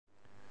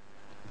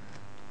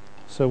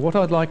So what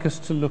I'd like us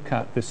to look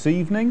at this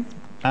evening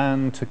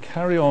and to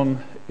carry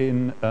on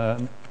in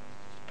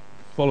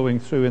following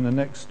through in the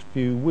next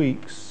few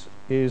weeks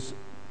is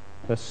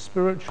a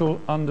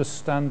spiritual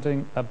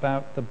understanding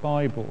about the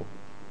Bible.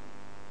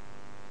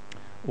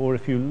 Or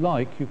if you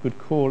like, you could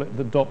call it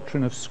the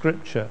doctrine of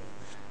Scripture.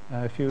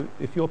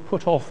 If you're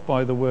put off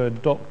by the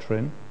word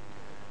doctrine,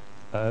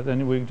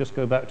 then we can just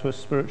go back to a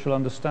spiritual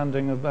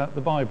understanding about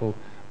the Bible.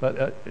 But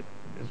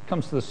it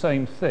comes to the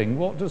same thing.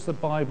 What does the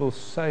Bible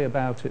say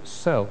about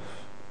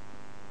itself?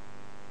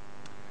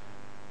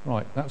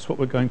 Right, that's what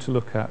we're going to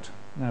look at.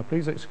 Now,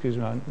 please excuse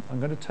me, I'm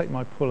going to take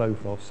my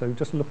pullover off, so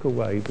just look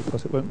away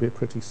because it won't be a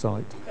pretty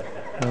sight.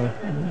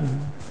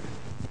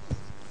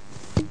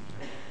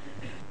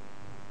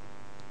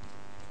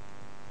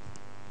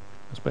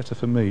 It's better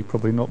for me,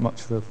 probably not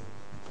much of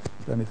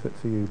a benefit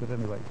for you, but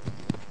anyway.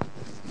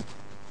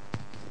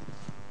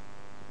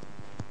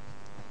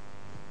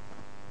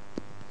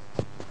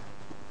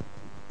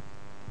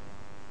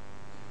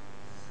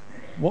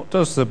 What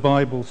does the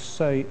Bible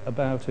say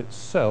about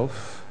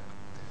itself?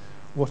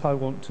 What I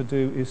want to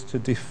do is to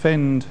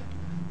defend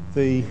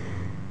the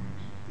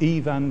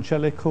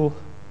evangelical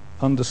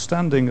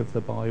understanding of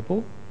the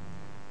Bible,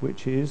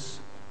 which is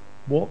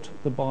what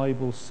the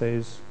Bible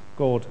says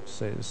God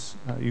says.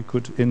 You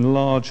could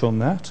enlarge on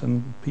that,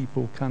 and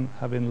people can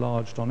have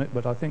enlarged on it,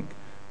 but I think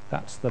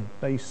that's the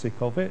basic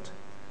of it.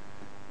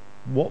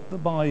 What the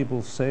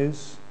Bible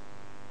says,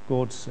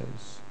 God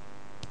says.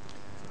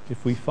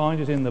 If we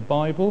find it in the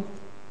Bible,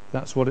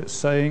 that's what it's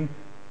saying,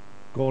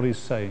 God is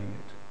saying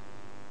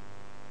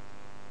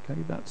it.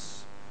 Okay,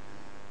 that's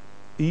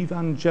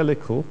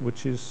evangelical,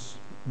 which is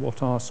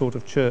what our sort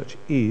of church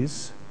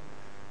is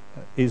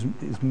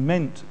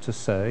meant to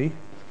say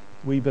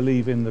we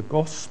believe in the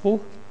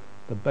gospel,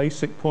 the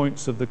basic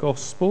points of the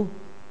gospel,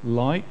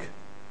 like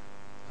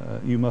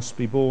you must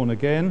be born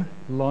again,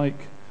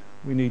 like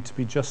we need to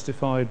be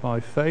justified by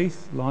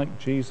faith, like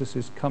Jesus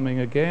is coming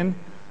again,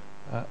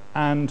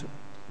 and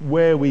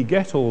where we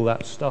get all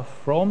that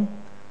stuff from,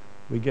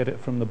 we get it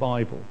from the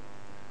Bible.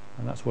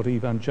 And that's what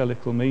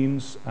evangelical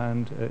means.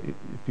 And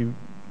if you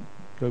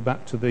go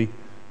back to the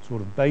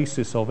sort of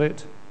basis of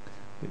it,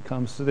 it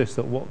comes to this,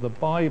 that what the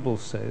Bible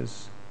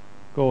says,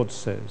 God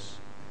says.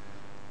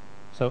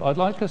 So I'd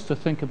like us to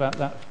think about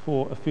that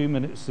for a few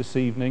minutes this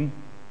evening.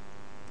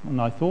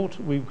 And I thought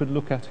we could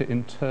look at it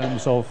in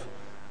terms of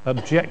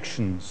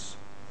objections.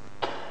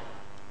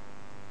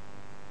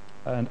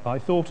 And I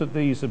thought of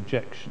these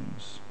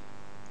objections.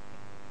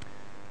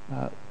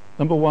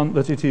 Number one,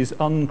 that it is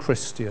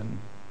unchristian.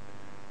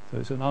 So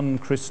it's an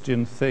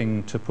unchristian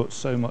thing to put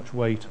so much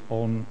weight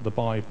on the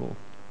Bible.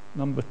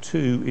 Number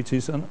two, it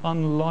is an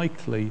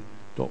unlikely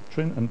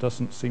doctrine and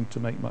doesn't seem to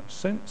make much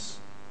sense.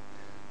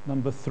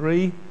 Number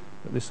three,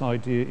 that this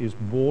idea is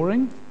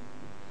boring.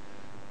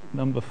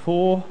 Number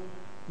four,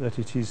 that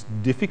it is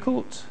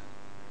difficult.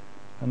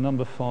 And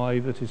number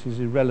five, that it is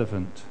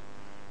irrelevant.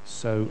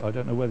 So I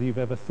don't know whether you've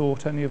ever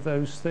thought any of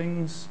those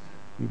things.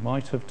 You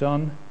might have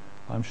done.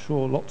 I'm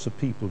sure lots of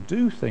people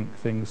do think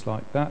things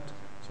like that.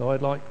 So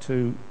I'd like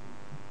to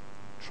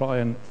try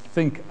and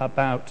think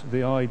about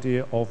the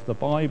idea of the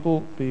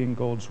Bible being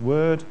God's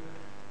word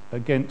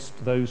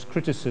against those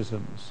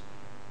criticisms.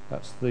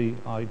 That's the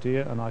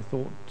idea, and I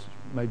thought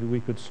maybe we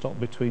could stop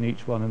between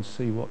each one and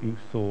see what you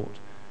thought.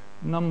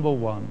 Number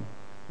one,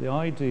 the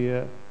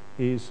idea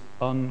is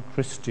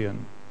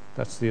unchristian.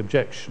 That's the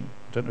objection.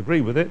 I don't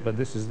agree with it, but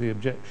this is the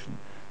objection.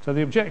 So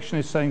the objection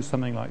is saying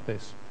something like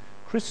this.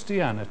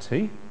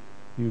 Christianity,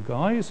 you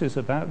guys, is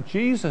about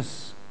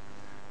Jesus,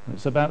 and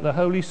it's about the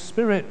Holy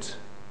Spirit,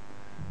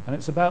 and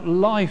it's about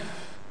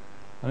life,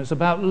 and it's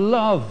about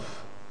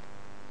love,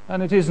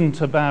 and it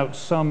isn't about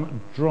some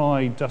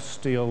dry,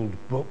 dusty old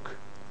book.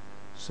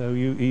 So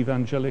you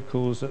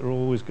evangelicals that are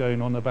always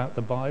going on about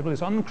the Bible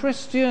is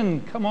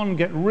unchristian. Come on,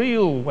 get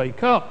real,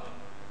 wake up.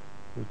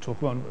 We'll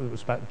talk about it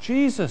was about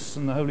Jesus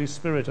and the Holy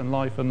Spirit and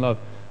life and love.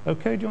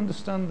 Okay, do you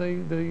understand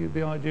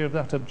the idea of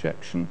that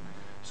objection?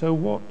 So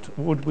what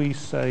would we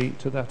say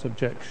to that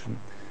objection?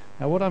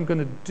 Now what I'm going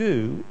to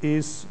do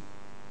is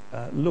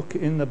look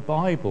in the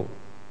Bible.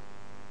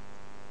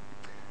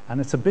 And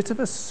it's a bit of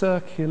a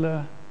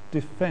circular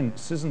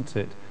defense, isn't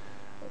it?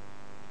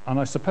 And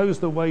I suppose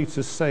the way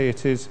to say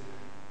it is,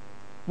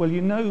 well,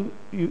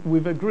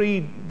 we've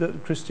agreed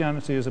that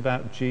Christianity is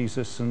about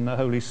Jesus and the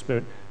Holy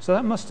Spirit. So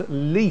that must at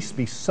least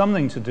be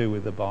something to do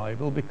with the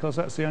Bible, because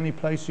that's the only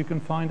place you can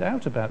find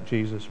out about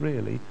Jesus,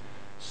 really.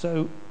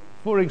 So,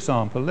 for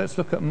example, let's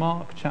look at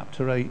Mark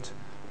chapter 8,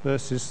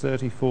 verses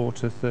 34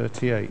 to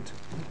 38.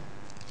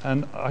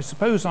 And I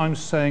suppose I'm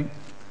saying,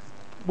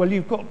 well,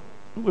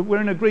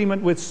 we're in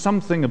agreement with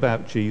something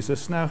about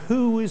Jesus. Now,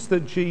 who is the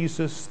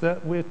Jesus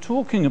that we're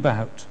talking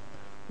about?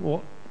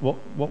 What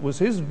was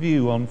his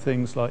view on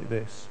things like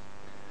this?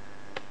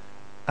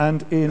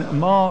 And in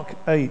Mark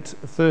 8,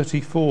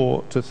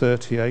 34 to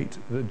 38,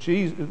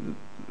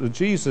 the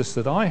Jesus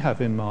that I have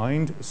in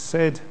mind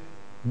said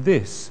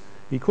this.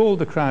 He called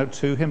the crowd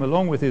to him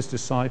along with his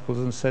disciples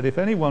and said, "If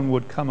anyone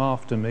would come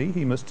after me,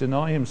 he must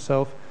deny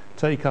himself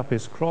take up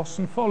his cross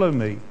and follow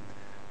me.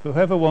 For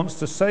whoever wants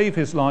to save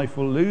his life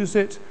will lose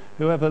it.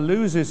 Whoever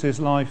loses his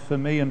life for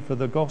me and for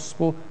the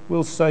gospel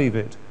will save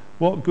it.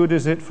 What good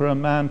is it for a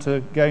man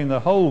to gain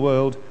the whole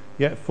world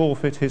yet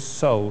forfeit his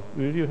soul?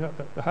 Are you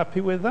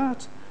happy with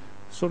that?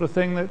 Sort of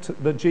thing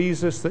that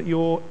Jesus that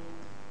you're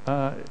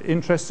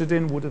interested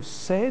in would have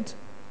said?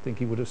 I think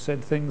he would have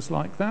said things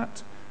like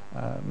that.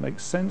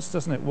 Makes sense,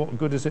 doesn't it? What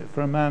good is it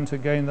for a man to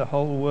gain the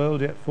whole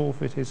world yet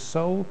forfeit his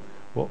soul?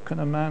 What can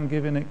a man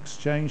give in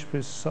exchange for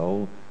his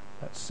soul?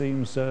 That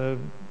seems to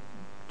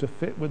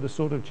fit with the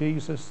sort of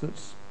Jesus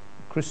that's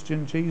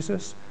Christian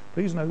Jesus.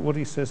 Please note what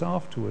he says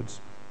afterwards.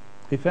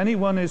 If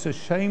anyone is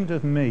ashamed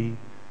of me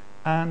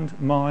and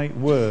my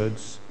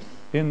words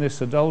in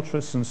this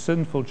adulterous and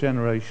sinful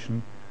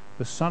generation,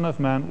 the Son of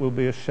Man will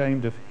be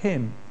ashamed of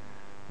him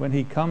when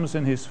he comes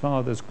in his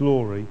Father's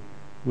glory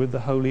with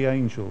the holy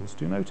angels.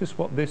 Do you notice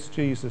what this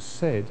Jesus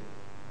said?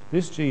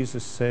 This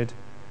Jesus said,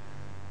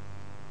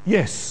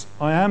 yes,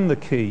 I am the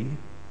key.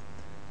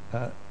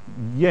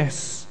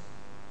 Yes,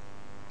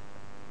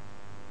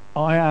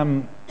 I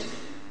am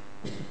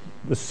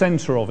the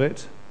centre of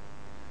it.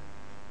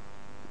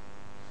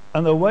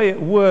 And the way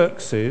it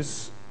works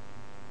is,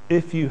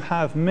 if you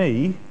have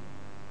me,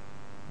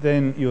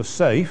 then you're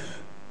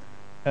safe.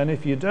 And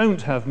if you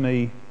don't have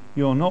me,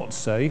 you're not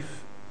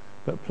safe.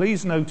 But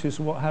please notice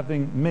what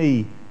having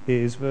me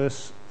is,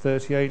 verse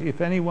 38.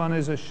 If anyone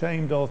is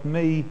ashamed of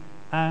me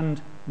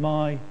and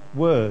my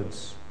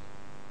words,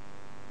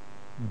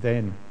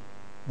 then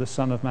the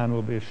Son of Man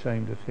will be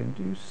ashamed of him.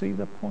 Do you see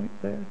the point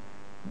there?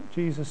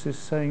 Jesus is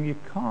saying you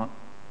can't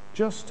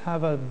just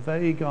have a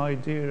vague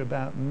idea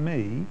about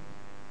me.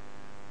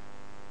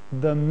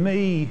 The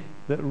me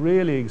that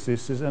really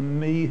exists is a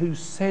me who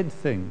said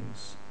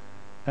things.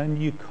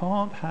 And you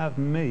can't have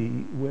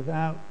me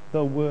without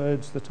the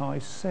words that I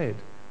said.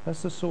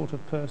 That's the sort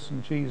of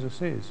person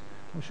Jesus is.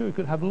 I'm sure we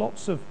could have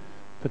lots of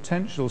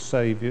potential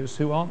saviours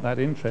who aren't that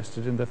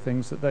interested in the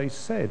things that they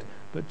said,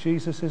 but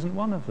Jesus isn't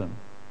one of them.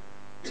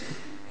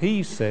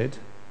 He said,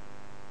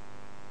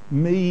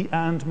 me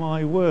and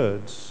my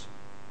words.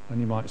 And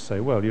you might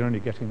say, well, you're only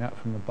getting that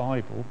from the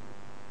Bible,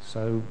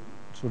 so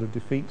it sort of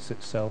defeats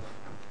itself.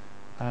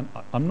 And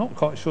I'm not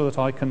quite sure that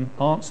I can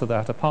answer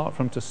that, apart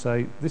from to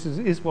say, this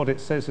is what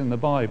it says in the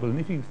Bible, and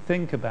if you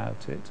think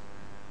about it,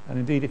 and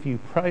indeed if you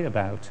pray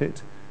about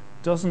it,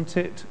 doesn't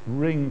it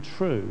ring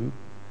true?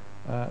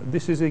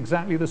 This is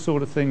exactly the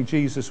sort of thing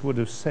Jesus would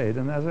have said,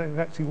 and that's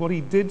actually what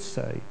he did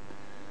say.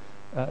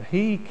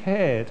 He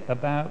cared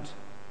about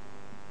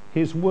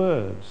his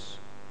words.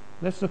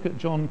 Let's look at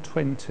John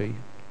 20.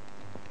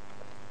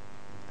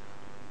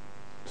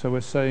 So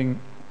we're saying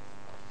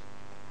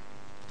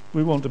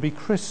we want to be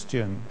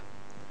Christian.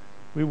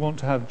 We want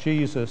to have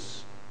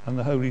Jesus and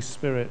the Holy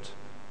Spirit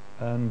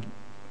and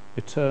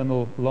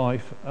eternal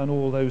life and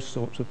all those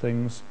sorts of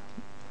things.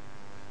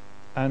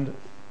 And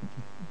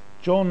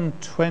John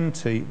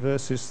 20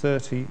 verses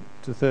 30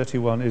 to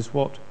 31 is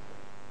what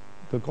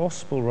the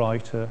gospel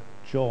writer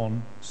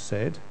John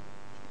said.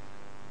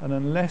 And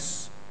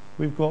unless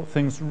we've got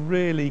things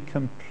really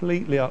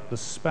completely up the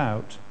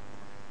spout,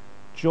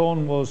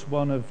 John was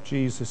one of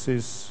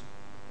Jesus's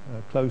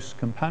close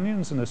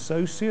companions and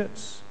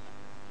associates,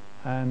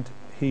 and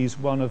he's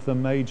one of the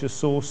major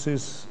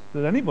sources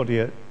that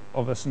anybody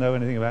of us know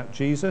anything about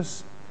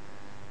Jesus.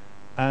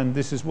 And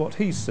this is what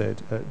he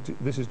said.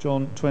 This is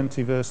John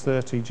 20 verse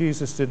 30.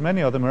 Jesus did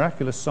many other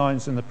miraculous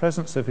signs in the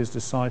presence of his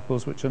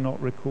disciples which are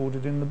not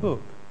recorded in the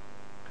book.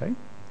 Okay?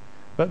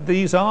 But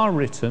these are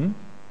written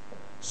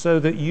so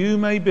that you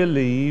may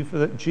believe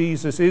that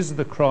Jesus is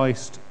the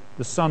Christ,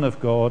 the Son of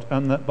God,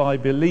 and that by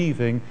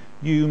believing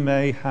you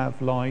may have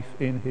life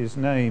in his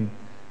name.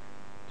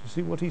 Do you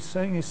see what he's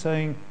saying? He's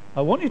saying,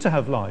 I want you to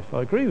have life.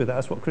 I agree with that.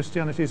 That's what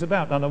Christianity is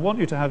about. And I want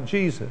you to have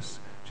Jesus,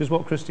 which is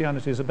what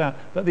Christianity is about.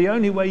 But the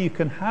only way you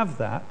can have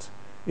that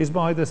is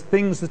by the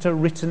things that are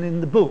written in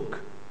the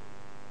book.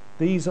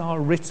 These are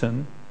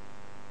written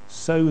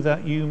so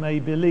that you may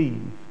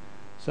believe.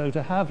 So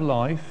to have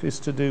life is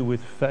to do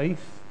with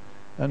faith,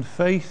 and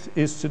faith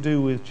is to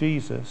do with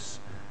Jesus.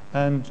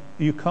 And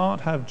you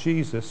can't have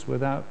Jesus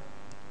without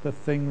the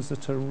things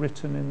that are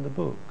written in the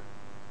book.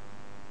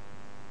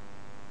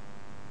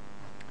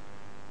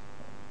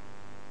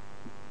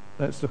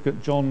 Let's look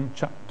at John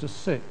chapter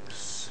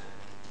 6.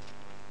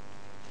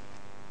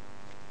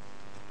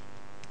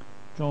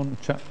 John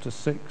chapter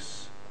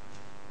 6,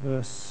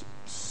 verse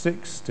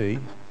 60.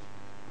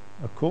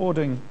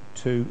 According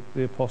to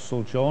the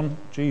Apostle John,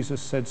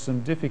 Jesus said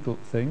some difficult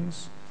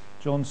things.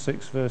 John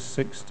 6, verse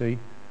 60.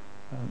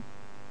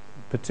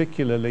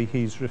 Particularly,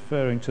 he's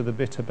referring to the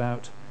bit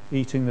about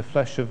eating the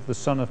flesh of the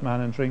Son of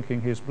Man and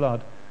drinking his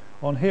blood.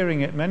 On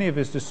hearing it, many of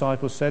his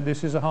disciples said,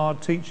 this is a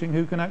hard teaching,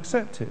 who can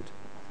accept it?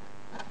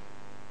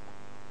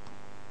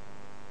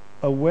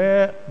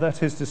 Aware that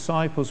his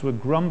disciples were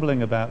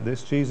grumbling about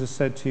this, Jesus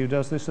said to you,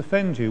 does this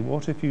offend you?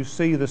 What if you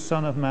see the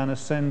Son of Man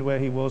ascend where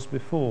he was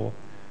before?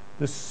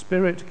 The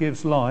Spirit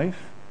gives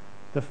life,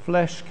 the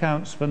flesh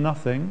counts for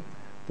nothing.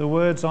 the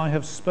words I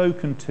have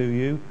spoken to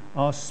you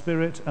are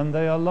spirit and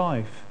they are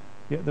life.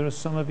 Yet there are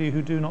some of you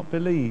who do not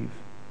believe.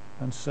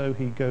 And so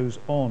he goes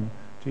on.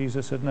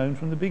 Jesus had known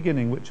from the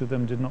beginning which of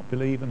them did not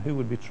believe and who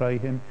would betray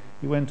him.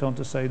 He went on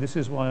to say, this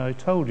is why I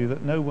told you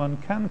that no one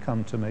can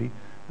come to me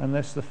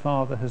unless the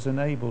Father has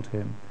enabled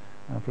him.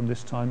 And from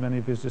this time many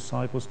of his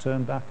disciples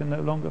turned back and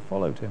no longer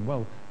followed him.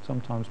 Well,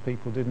 sometimes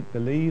people didn't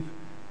believe.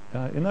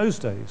 In those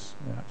days,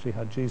 they actually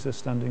had Jesus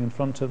standing in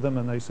front of them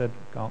and they said,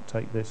 can't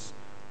take this.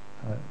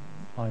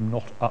 I'm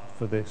not up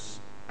for this.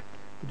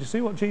 But you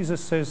see what Jesus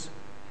says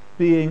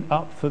being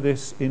up for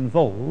this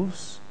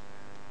involves?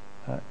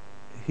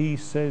 He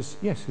says,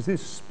 yes, it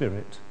is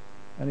spirit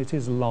and it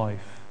is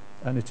life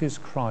and it is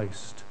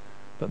Christ.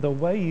 But the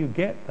way you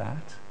get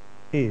that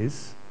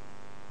is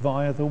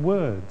via the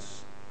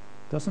words.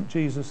 Doesn't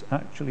Jesus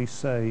actually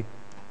say,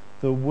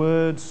 the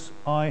words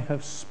I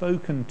have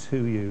spoken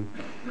to you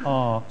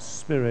are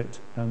spirit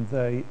and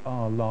they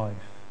are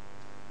life?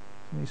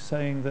 And he's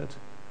saying that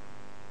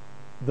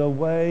the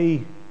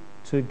way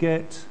to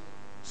get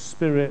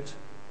spirit,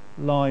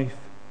 life,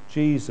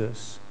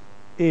 Jesus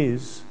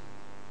is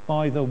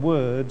by the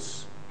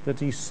words that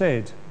he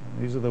said.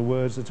 And these are the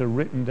words that are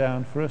written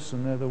down for us,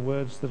 and they're the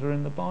words that are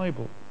in the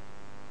Bible.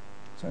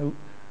 So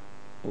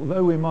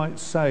although we might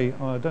say,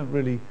 I don't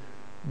really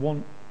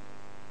want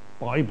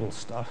Bible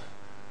stuff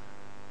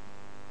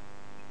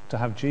to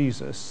have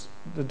Jesus,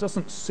 there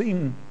doesn't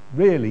seem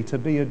really to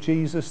be a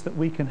Jesus that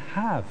we can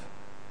have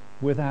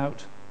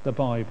without the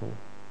Bible.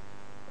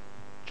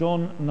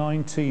 John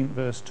 19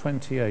 verse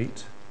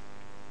 28.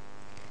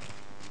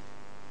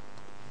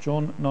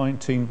 John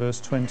 19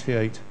 verse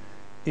 28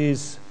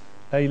 is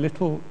a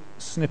little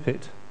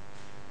snippet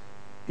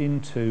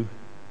into,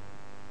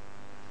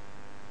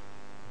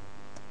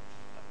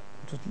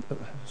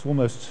 it's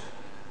almost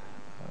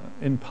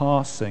in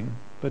passing,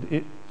 but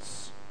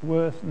it's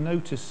worth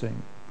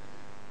noticing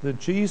that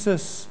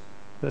Jesus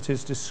that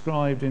is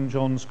described in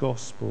John's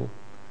Gospel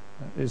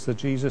is the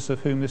Jesus of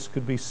whom this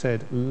could be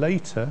said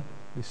later.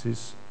 This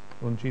is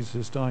when Jesus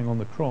is dying on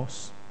the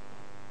cross.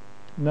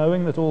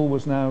 Knowing that all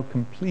was now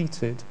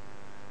completed,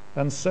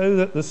 and so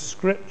that the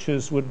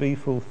scriptures would be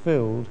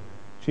fulfilled,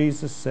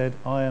 Jesus said,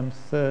 I am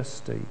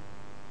thirsty.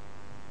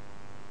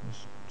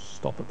 Just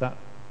stop at that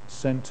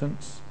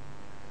sentence.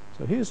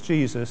 So here's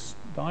Jesus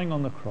dying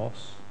on the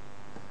cross,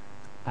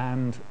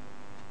 and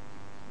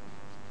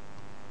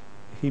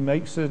he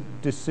makes a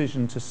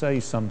decision to say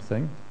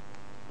something.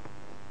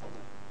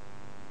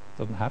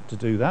 Doesn't have to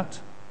do that,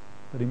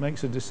 but he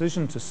makes a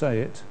decision to say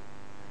it.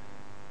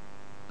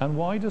 And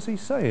why does he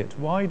say it?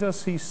 Why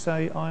does he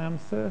say, I am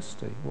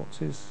thirsty? What's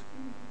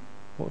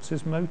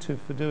his motive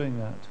for doing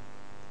that?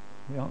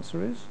 The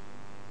answer is,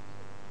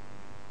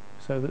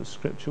 so that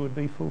Scripture would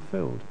be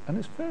fulfilled. And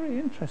it's very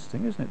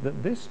interesting, isn't it,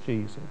 that this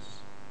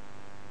Jesus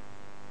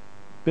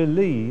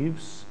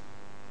believes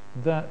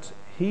that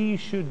he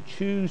should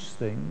choose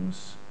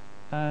things,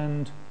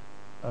 and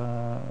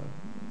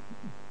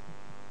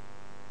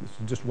this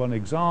is just one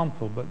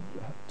example, but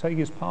take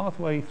his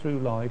pathway through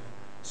life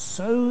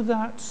so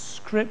that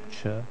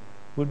Scripture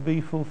would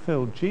be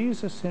fulfilled.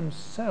 Jesus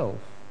himself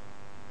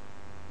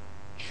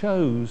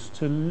chose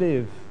to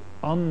live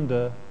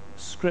under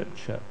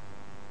Scripture.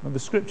 And the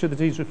Scripture that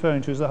he's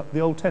referring to is the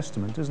Old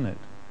Testament, isn't it?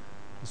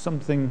 There's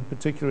something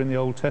particular in the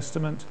Old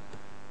Testament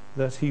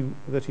that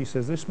he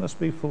says, this must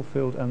be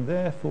fulfilled, and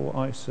therefore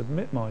I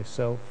submit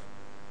myself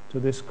to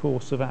this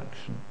course of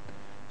action.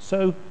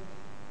 So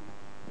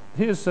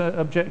here's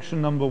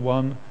objection number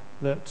one,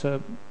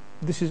 that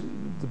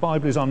the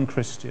Bible is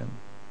unchristian,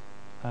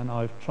 and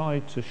I've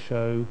tried to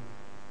show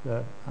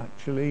that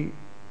actually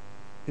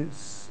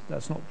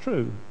that's not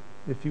true.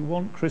 If you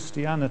want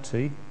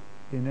Christianity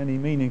in any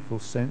meaningful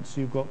sense,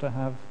 you've got to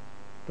have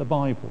the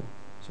Bible.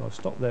 So I'll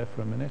stop there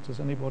for a minute.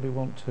 Does anybody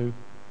want to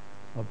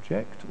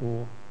object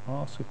or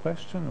ask a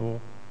question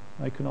or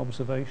make an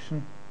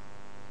observation?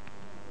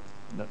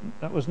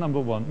 That was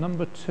number one.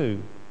 Number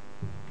two,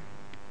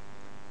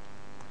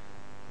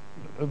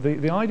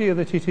 the idea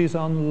that it is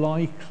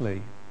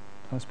unlikely,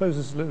 I suppose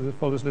this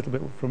follows a little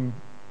bit from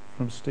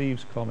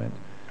Steve's comment,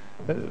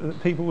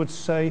 that people would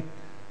say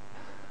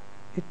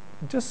it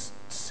just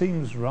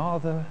seems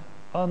rather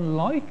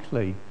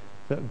unlikely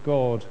that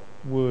God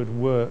would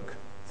work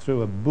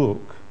through a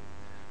book.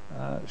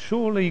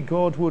 Surely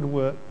God would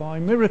work by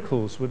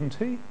miracles, wouldn't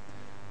he?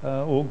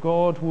 Or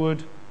God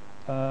would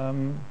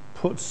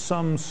put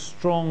some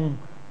strong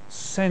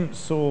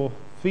sense or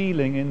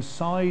feeling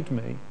inside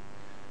me.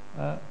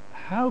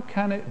 How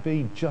can it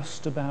be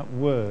just about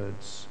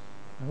words?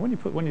 And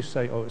when you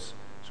say, oh, it's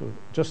sort of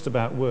just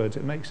about words,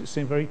 it makes it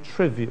seem very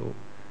trivial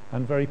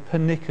and very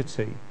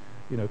pernickety.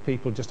 You know,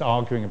 people just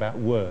arguing about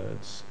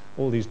words.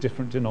 All these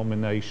different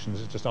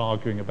denominations are just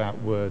arguing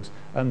about words,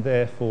 and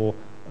therefore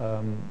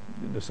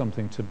there's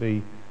something to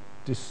be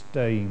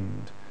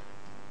disdained.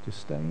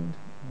 Disdained?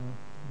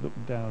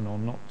 Looked down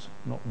on,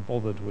 not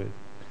bothered with.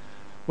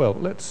 Well,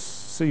 let's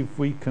see if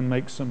we can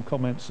make some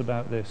comments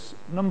about this.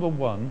 Number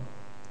one,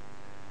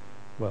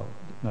 well,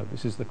 no,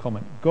 this is the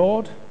comment.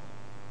 God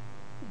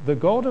The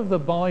God of the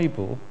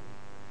Bible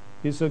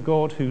is a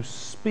God who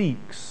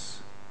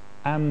speaks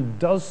and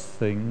does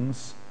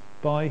things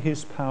by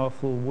his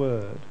powerful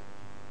word.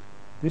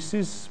 This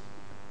is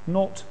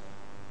not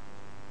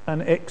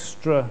an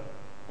extra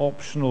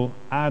optional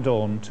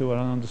add-on to an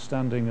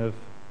understanding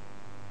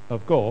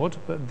of God,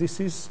 but this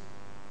is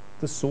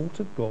the sort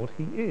of God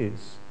he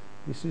is.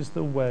 This is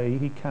the way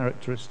he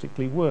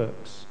characteristically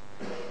works.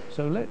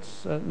 So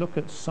let's look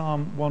at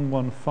Psalm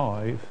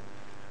 115,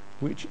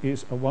 which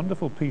is a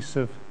wonderful piece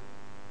of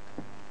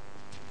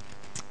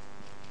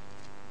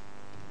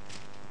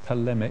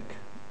polemic.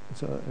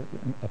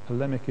 A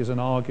polemic is an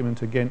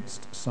argument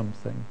against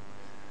something.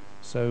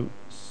 So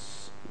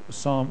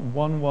Psalm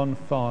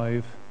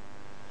 115,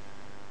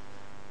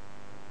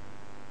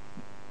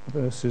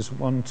 verses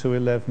 1 to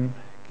 11,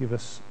 give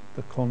us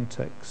the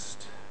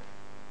context.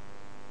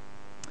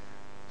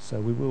 So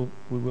we will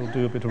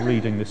do a bit of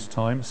reading this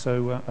time.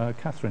 So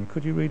Catherine,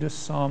 could you read us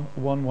Psalm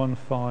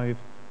 115,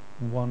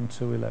 1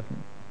 to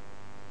 11?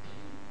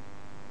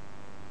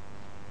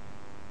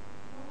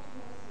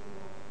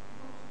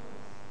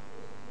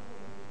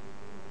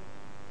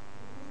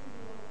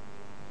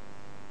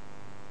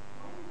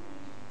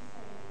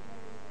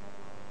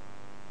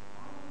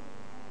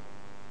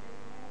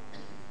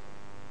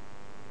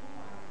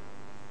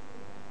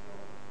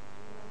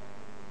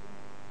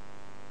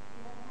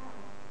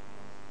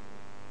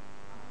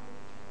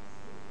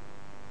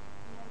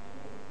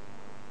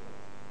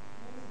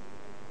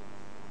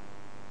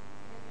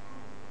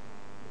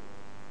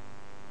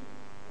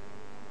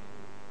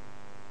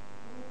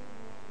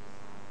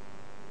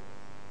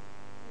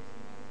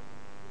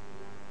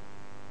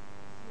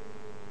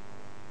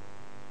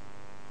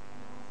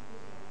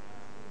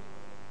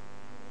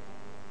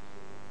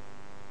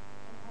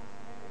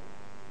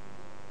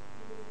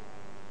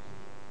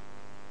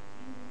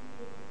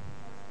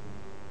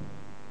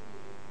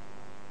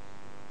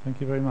 Thank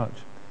you very much.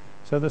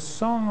 So the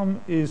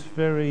psalm is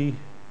very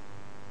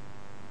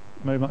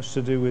much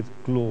to do with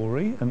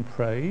glory and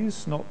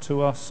praise, not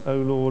to us, O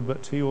Lord,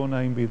 but to your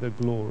name be the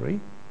glory.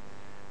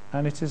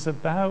 And it is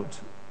about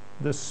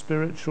the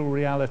spiritual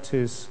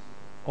realities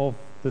of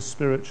the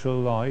spiritual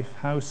life.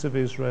 House of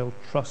Israel,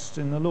 trust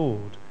in the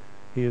Lord.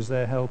 He is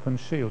their help and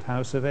shield.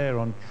 House of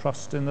Aaron,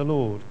 trust in the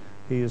Lord.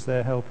 He is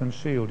their help and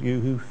shield. You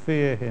who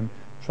fear him,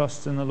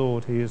 trust in the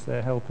Lord. He is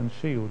their help and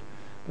shield.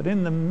 But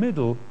in the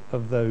middle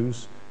of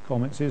those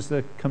comments is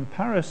the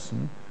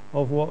comparison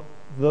of what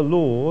the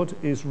Lord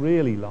is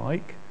really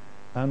like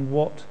and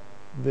what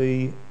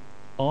the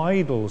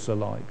idols are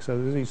like. So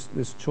there's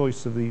this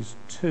choice of these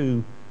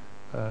two,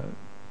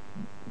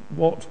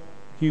 what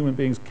human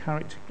beings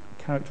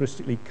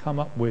characteristically come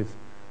up with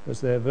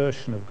as their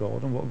version of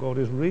God and what God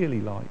is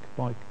really like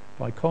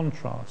by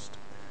contrast.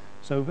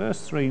 So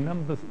verse 3,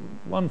 number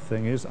one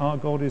thing is our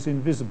God is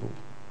invisible.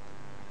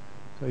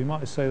 So you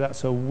might say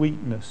that's a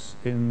weakness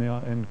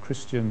in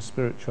Christian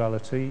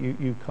spirituality.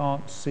 You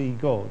can't see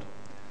God.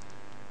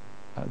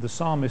 The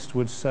psalmist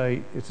would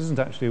say it isn't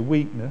actually a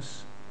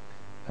weakness,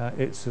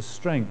 it's a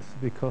strength,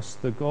 because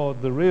the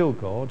real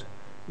God,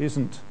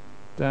 isn't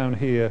down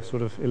here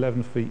sort of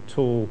 11 feet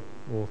tall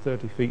or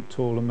 30 feet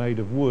tall and made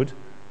of wood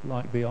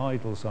like the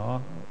idols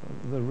are.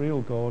 The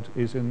real God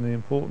is in the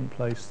important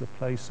place, the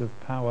place of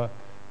power,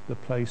 the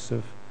place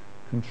of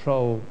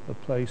control, the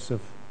place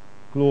of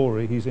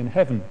glory. He's in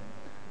heaven.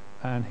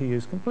 And he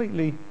is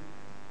completely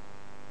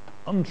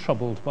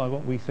untroubled by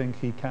what we think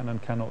he can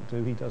and cannot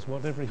do. He does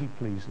whatever he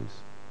pleases.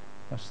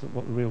 That's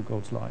what the real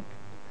God's like.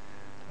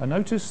 And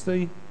notice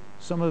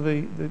some of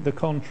the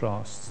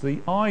contrasts. The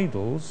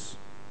idols,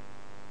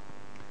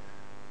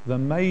 the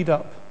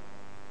made-up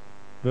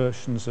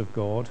versions of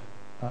God,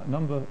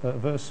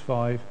 verse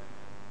 5,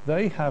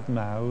 they have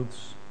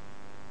mouths,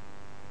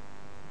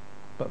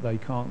 but they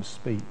can't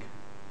speak.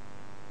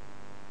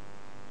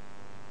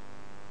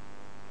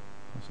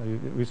 So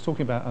we're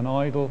talking about an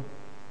idol,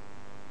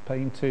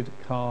 painted,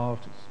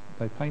 carved.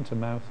 They paint a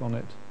mouth on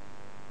it,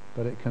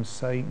 but it can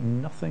say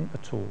nothing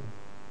at all.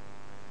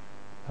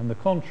 And the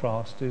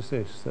contrast is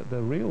this, that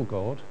the real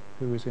God,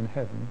 who is in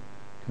heaven,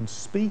 can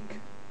speak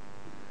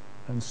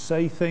and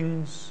say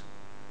things.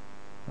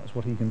 That's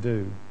what he can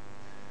do.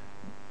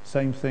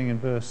 Same thing in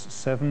verse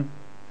 7.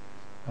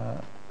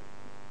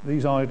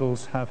 These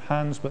idols have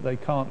hands, but they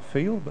can't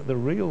feel, but the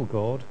real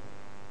God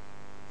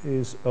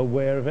is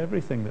aware of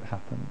everything that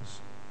happens.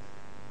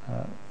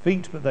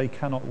 Feet, but they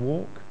cannot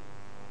walk,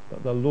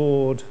 but the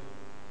Lord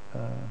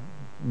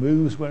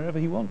moves wherever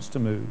he wants to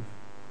move.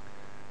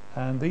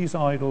 And these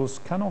idols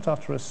cannot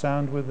utter a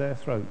sound with their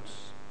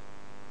throats,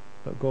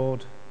 but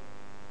God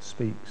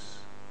speaks.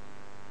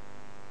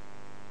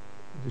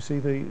 You see,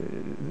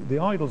 the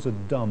idols are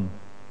dumb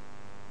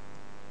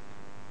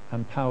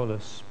and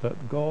powerless,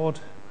 but God,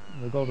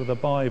 the God of the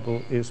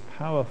Bible, is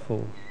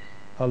powerful,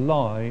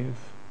 alive,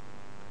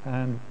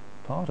 and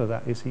part of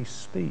that is he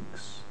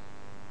speaks.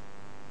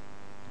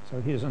 So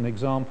here's an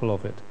example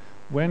of it.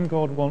 When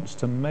God wants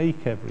to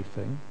make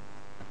everything,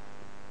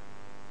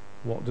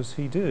 what does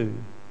he do?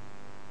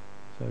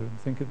 So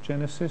think of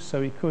Genesis.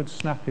 So he could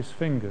snap his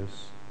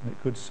fingers, and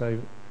it could say,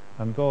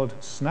 And God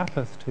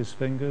snappeth his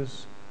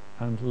fingers,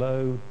 and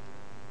lo,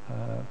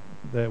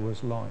 there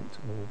was light,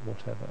 or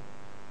whatever.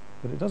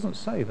 But it doesn't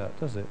say that,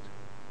 does it?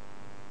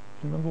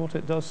 Do you remember what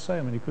it does say?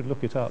 I mean, you could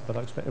look it up, but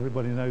I expect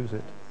everybody knows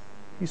it.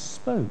 He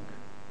spoke.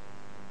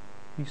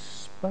 He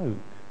spoke.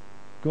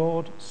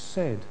 God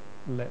said,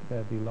 let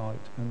there be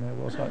light, and there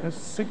was light. It's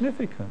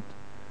significant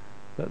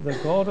that the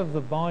God of the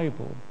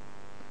Bible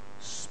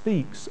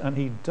speaks, and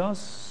he does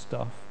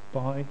stuff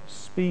by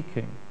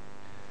speaking.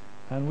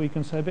 And we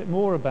can say a bit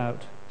more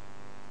about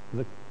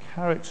the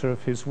character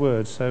of his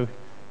word. So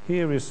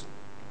here is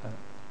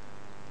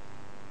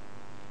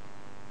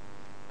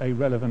a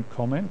relevant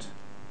comment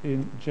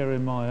in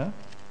Jeremiah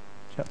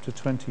chapter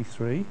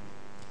 23.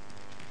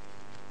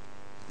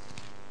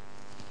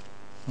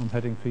 I'm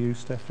heading for you,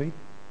 Steffi.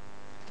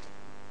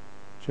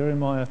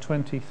 Jeremiah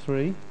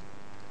 23,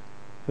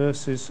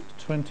 verses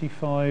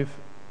 25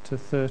 to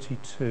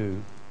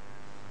 32.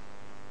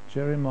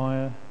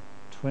 Jeremiah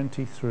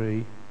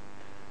 23,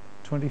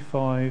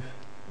 25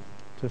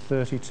 to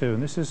 32.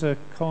 And this is a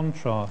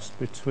contrast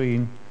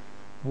between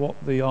what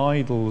the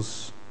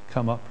idols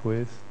come up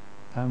with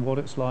and what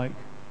it's like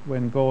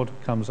when God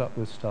comes up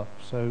with stuff.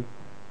 So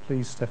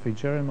please, Steffi,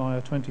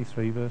 Jeremiah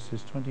 23,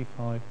 verses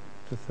 25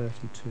 to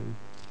 32.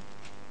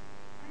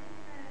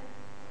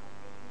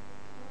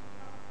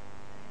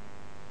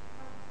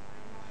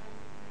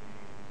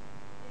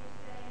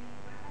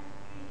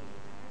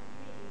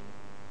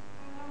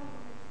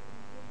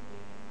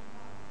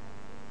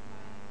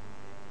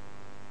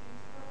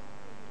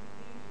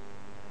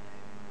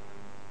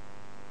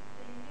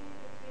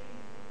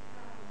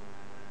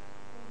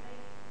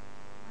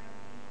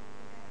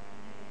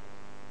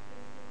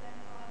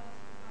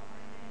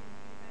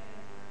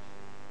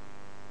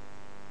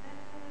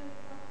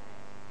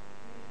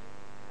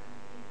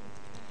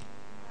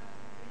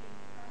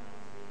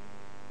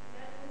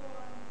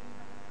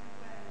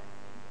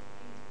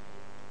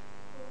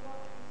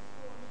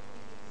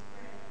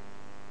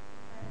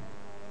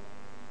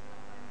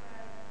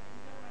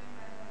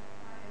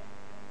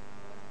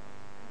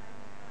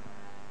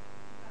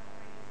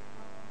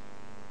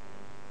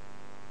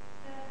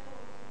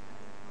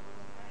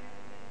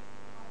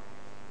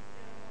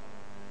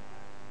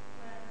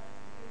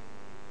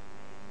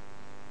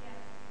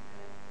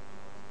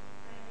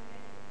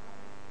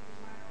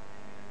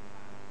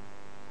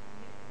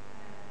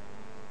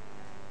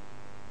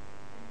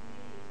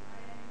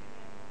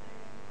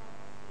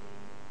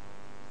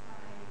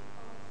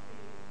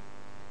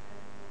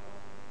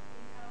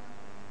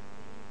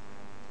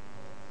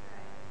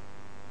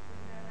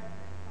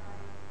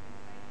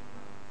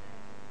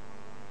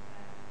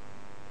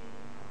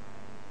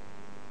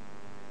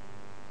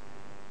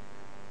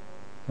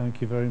 Thank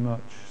you very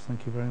much.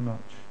 Thank you very much.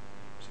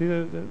 See,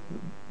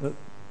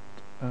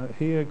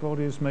 here God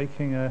is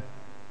making a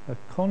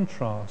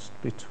contrast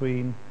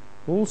between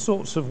all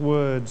sorts of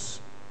words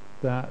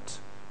that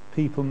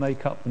people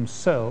make up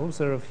themselves,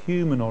 they're of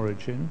human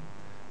origin,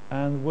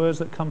 and words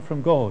that come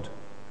from God.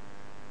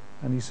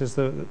 And he says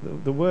the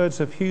words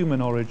of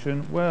human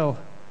origin, well,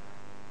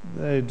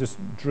 they're just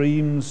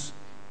dreams,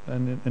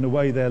 and in a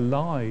way they're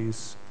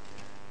lies.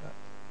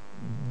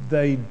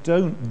 They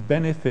don't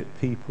benefit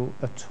people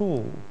at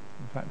all.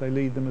 In fact, they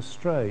lead them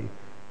astray.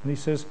 And he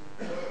says,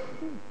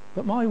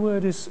 but my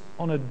word is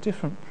on a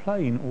different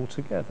plane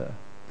altogether.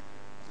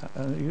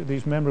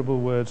 These memorable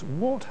words,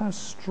 what has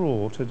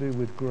straw to do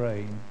with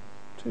grain?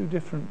 Two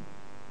different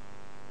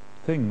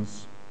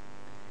things.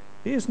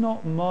 Is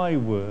not my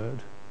word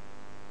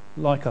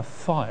like a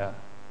fire,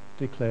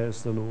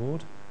 declares the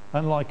Lord,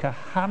 and like a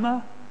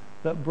hammer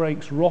that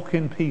breaks rock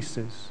in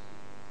pieces?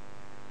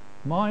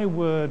 My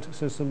word,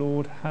 says the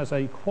Lord, has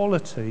a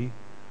quality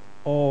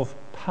of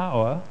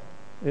power.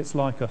 It's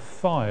like a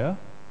fire,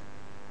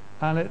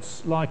 and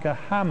it's like a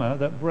hammer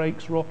that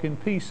breaks rock in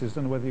pieces. I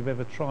don't know whether you've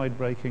ever tried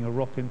breaking a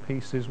rock in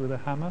pieces with a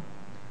hammer,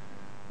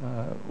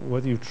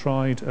 whether you've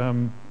tried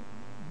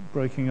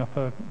breaking up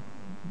a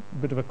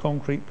bit of a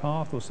concrete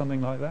path or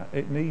something like that.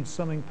 It needs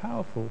something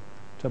powerful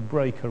to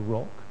break a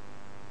rock,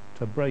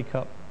 to break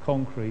up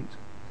concrete.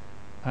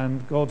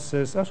 And God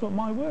says, that's what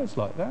my word's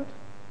like. That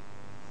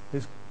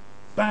is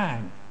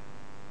bang,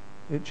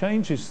 it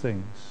changes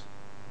things.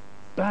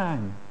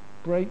 Bang,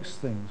 breaks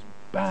things.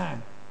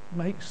 Bang,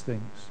 makes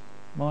things.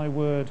 My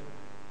word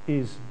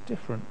is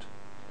different.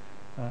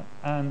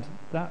 And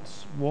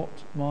that's what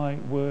my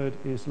word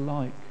is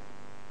like.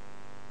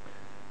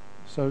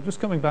 So just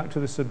coming back to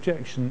this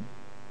objection,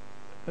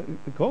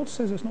 God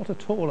says it's not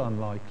at all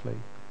unlikely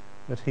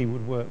that he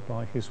would work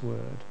by his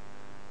word.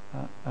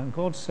 And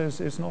God says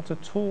it's not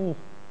at all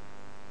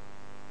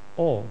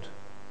odd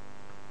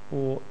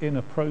or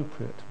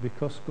inappropriate,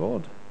 because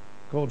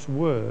God's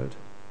word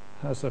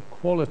has a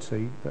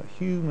quality that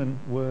human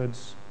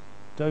words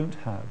don't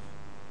have.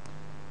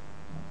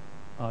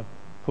 I've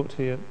put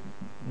here,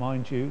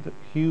 mind you, that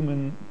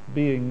human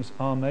beings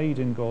are made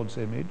in God's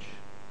image,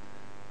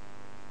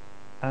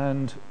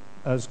 and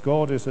as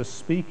God is a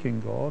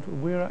speaking God,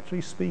 we're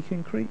actually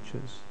speaking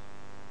creatures.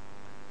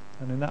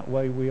 And in that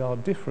way we are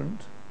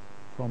different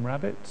from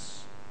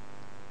rabbits,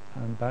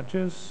 and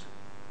badgers,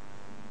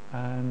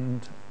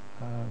 and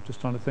just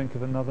trying to think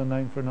of another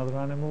name for another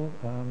animal,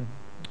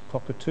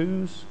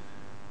 cockatoos,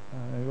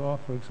 who are,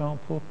 for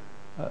example.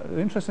 The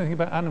interesting thing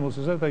about animals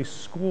is though they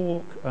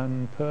squawk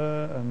and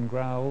purr and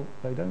growl,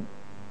 they don't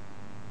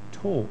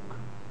talk.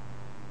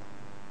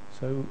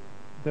 So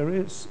there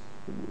is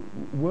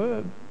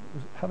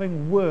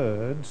having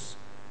words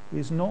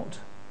is not,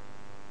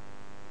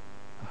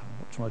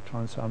 what am I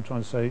trying to say? I'm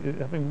trying to say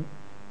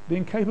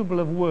being capable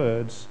of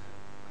words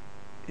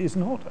is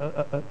not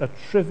a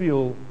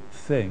trivial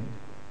thing.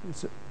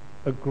 It's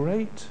a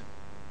great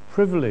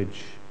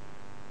privilege.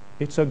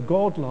 It's a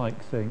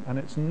godlike thing, and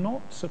it's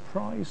not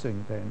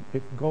surprising then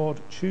if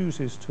God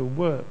chooses to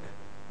work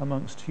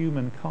amongst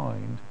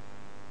humankind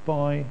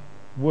by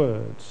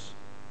words.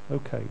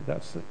 Okay,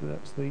 that's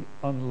the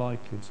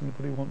unlikely. Does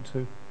anybody want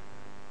to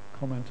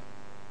comment?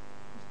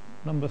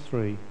 Number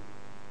 3,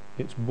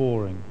 it's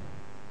boring.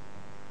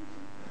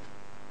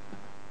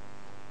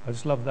 I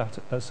just love that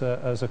as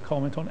a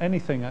comment on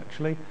anything,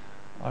 actually.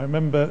 I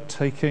remember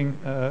taking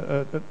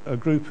a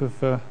group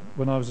of,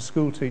 when I was a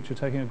school teacher,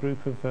 taking a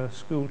group of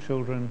school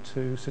children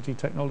to City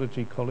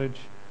Technology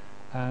College,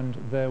 and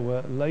there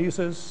were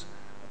lasers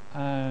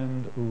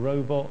and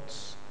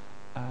robots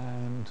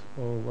and,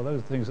 well, those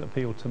are things that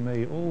appealed to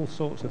me, all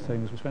sorts of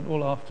things. We spent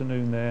all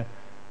afternoon there,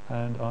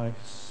 and I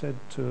said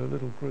to a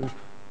little group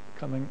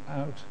coming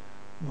out,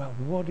 well,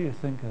 what do you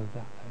think of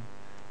that thing?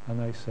 And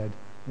they said,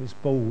 it's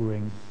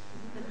boring.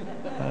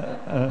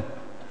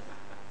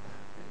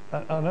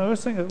 And I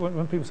always think that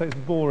when people say it's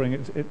boring,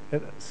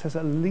 it says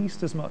at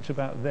least as much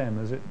about them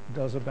as it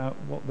does about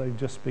what they've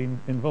just been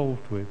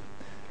involved with.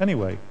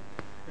 Anyway,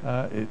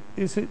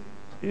 is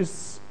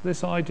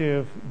this idea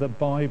of the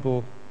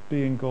Bible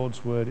being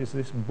God's word, is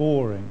this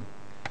boring?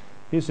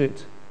 Is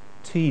it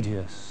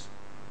tedious?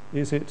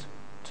 Is it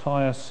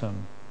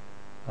tiresome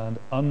and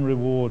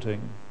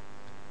unrewarding?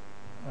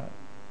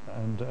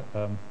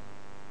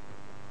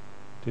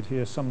 Did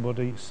hear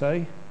somebody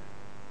say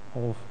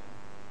of,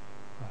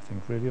 I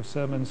think really of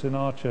sermons in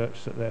our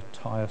church, that they're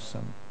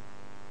tiresome.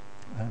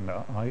 And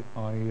I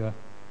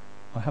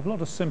have a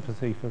lot of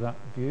sympathy for that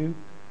view,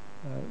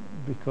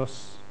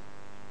 because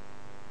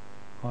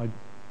I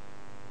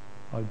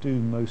do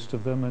most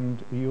of them,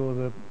 and you're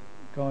the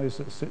guys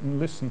that sit and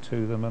listen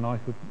to them, and I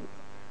could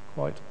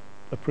quite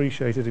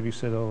appreciate it if you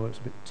said, oh, it's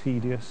a bit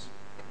tedious.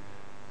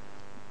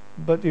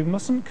 But you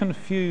mustn't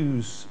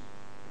confuse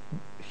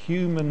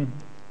human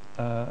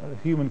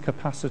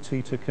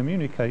capacity to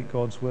communicate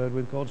God's word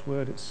with God's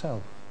word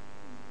itself.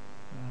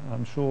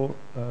 I'm sure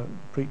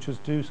preachers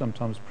do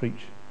sometimes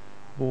preach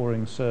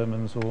boring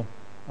sermons or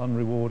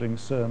unrewarding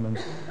sermons,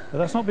 but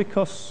that's not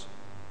because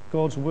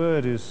God's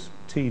word is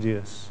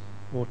tedious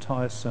or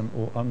tiresome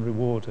or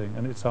unrewarding.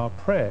 And it's our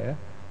prayer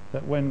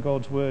that when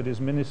God's word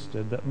is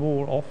ministered, that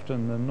more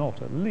often than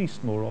not, at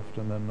least more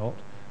often than not,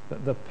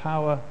 that the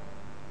power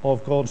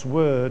of God's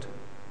word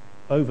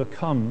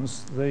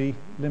overcomes the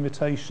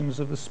limitations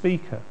of the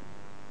speaker.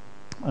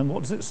 And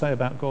what does it say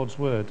about God's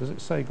word? Does it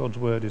say God's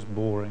word is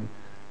boring?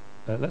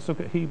 Let's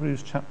look at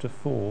Hebrews chapter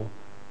 4,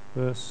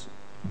 verse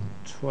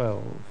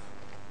 12.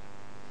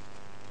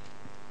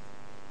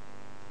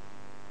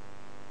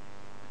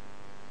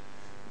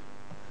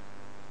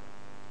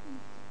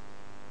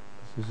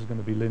 This is going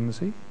to be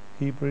Lindsay.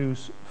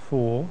 Hebrews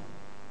 4,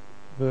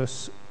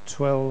 verse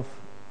 12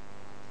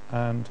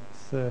 and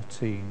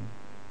 13.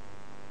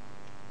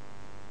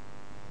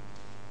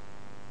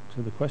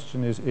 So the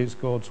question is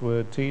God's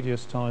word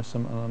tedious,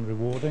 tiresome and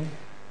unrewarding?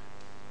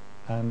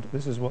 And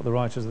this is what the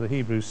writers of the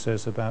Hebrews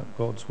says about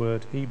God's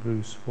word.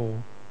 Hebrews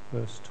 4,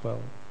 verse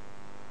 12.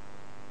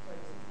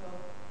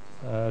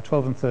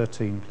 12 and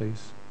 13,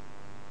 please.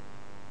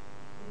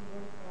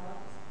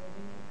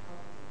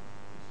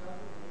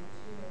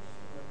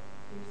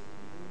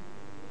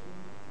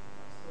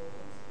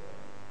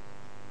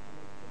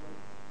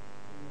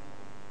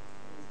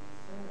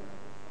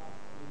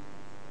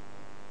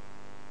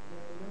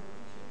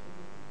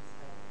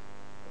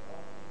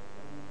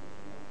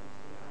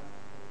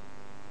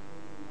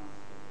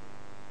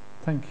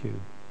 Thank you.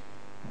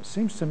 It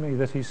seems to me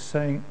that he's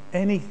saying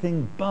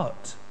anything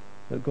but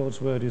that God's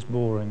word is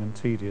boring and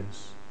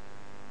tedious.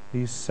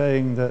 He's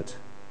saying that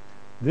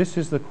this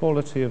is the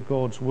quality of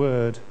God's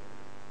word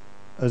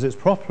as it's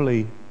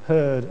properly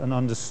heard and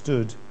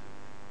understood,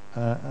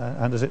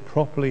 and as it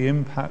properly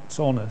impacts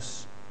on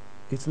us.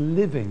 It's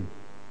living,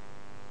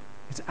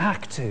 it's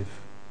active,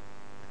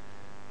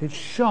 it's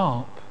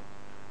sharp,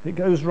 it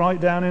goes right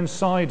down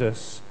inside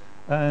us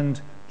and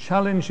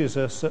challenges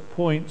us at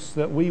points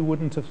that we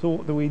wouldn't have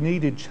thought that we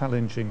needed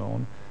challenging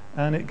on,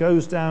 and it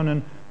goes down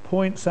and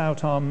points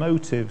out our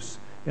motives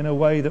in a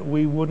way that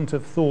we wouldn't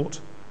have thought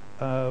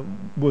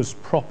was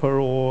proper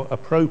or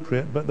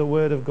appropriate, but the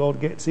Word of God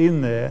gets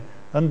in there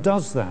and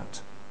does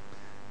that.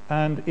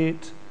 And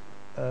it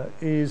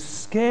is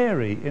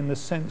scary in the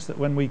sense that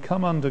when we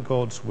come under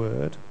God's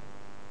Word,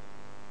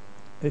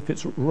 if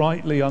it's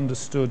rightly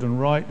understood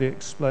and rightly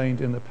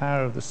explained in the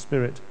power of the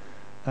Spirit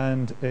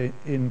and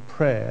in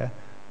prayer,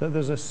 that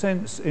there's a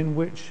sense in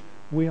which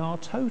we are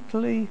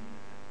totally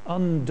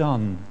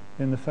undone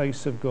in the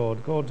face of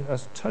God. God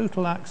has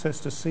total access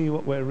to see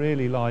what we're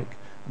really like,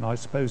 and I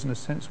suppose in a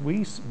sense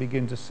we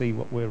begin to see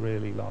what we're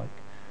really like.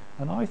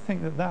 And I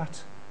think that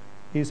that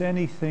is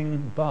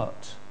anything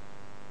but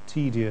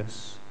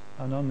tedious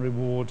and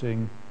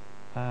unrewarding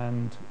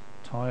and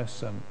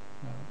tiresome.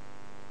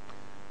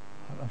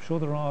 I'm sure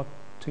there are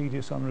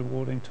tedious,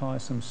 unrewarding,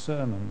 tiresome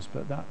sermons,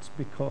 but that's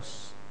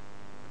because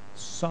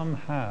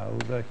somehow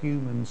the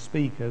human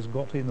speakers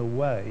got in the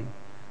way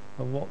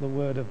of what the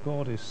Word of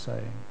God is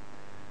saying.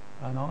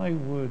 And I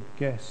would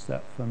guess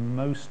that for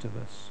most of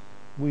us,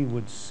 we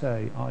would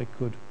say I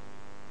could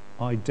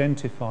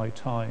identify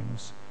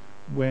times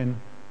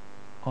when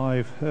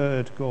I've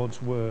heard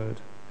God's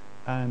Word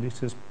and it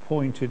has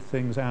pointed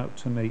things out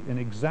to me in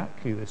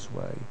exactly this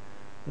way,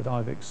 that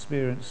I've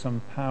experienced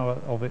some power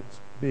of it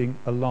being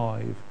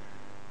alive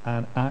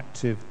and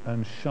active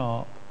and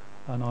sharp,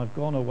 and I've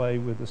gone away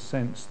with the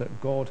sense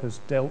that God has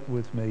dealt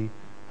with me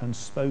and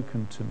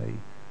spoken to me.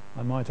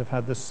 I might have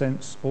had the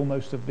sense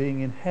almost of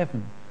being in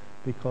heaven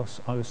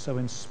because I was so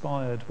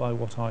inspired by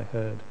what I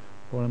heard,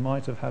 or I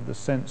might have had the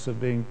sense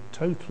of being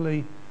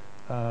totally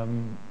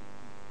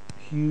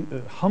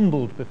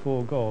humbled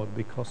before God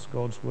because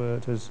God's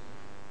Word has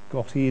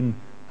got in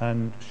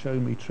and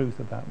shown me truth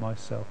about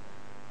myself.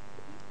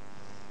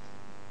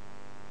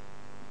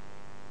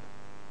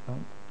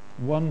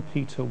 1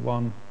 Peter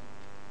 1,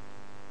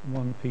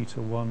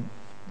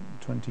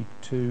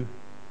 22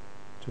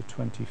 to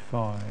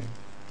 25.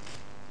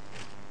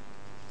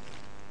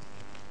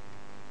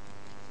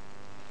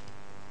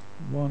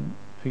 1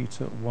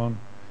 Peter 1,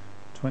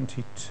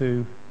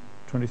 22,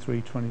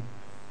 23, 20,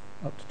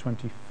 up to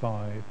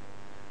 25.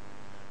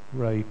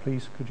 Ray,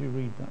 please could you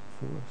read that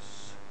for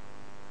us?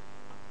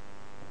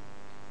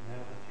 Now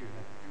that you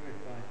have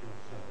purified your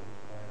souls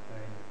by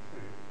obeying the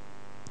truth,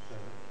 so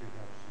that you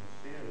have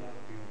sincere love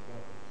for your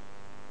brothers,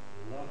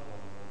 love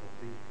one another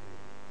deeply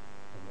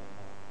from the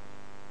heart.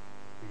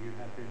 For you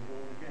have been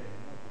born again,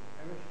 not of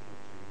perishable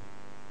seed,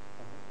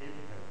 but of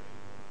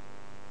imperishable,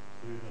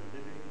 through the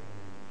living and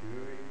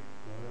enduring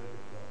Word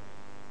of God.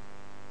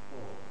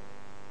 For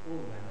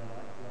all men are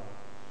like grass,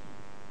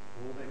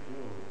 all their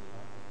glory is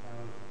like the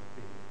flowers of the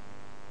field.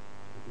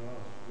 The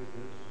grass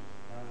withers and the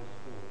flowers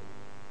fall.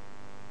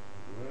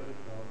 The Word of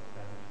God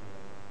stands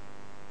forever.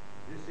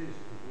 This is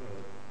the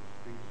Word that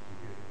speaks to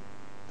you.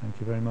 Thank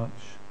you very much.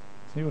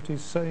 See what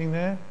he's saying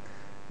there?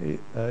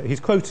 He's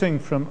quoting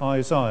from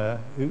Isaiah,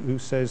 who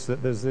says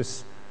that there's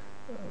this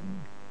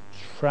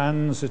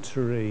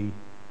transitory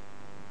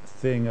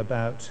thing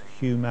about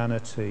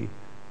humanity,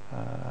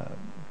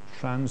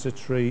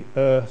 transitory,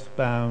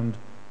 earthbound,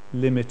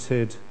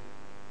 limited,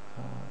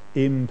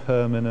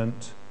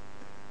 impermanent.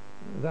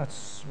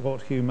 That's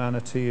what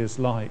humanity is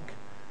like.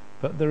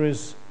 But there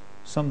is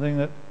something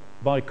that,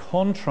 by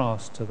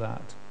contrast to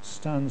that,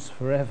 stands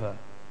forever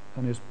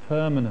and is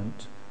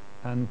permanent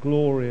and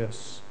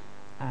glorious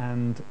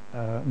and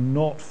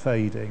not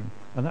fading.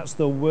 And that's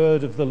the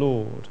Word of the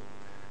Lord.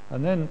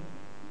 And then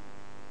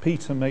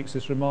Peter makes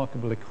this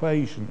remarkable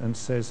equation and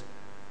says,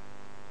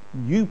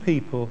 you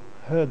people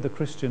heard the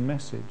Christian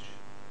message,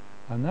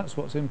 and that's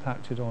what's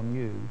impacted on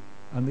you,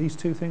 and these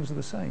two things are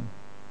the same.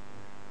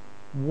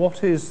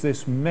 What is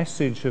this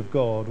message of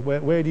God?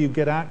 Where do you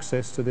get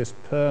access to this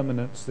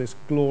permanence, this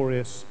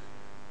glorious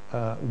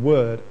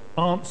word?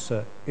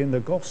 Answer: in the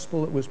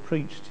gospel that was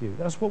preached to you.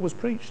 That's what was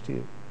preached to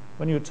you.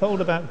 When you were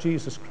told about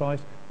Jesus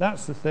Christ,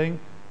 that's the thing.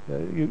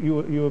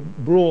 You were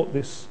brought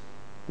this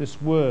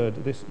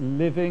word, this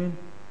living,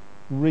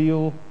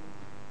 real.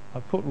 I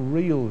put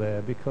real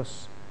there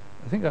because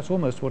I think that's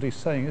almost what he's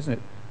saying, isn't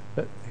it?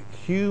 That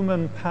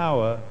human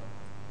power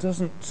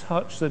doesn't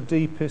touch the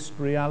deepest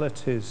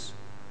realities.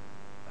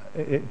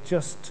 It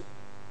just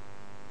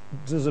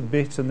does a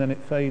bit and then it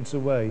fades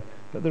away.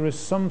 But there is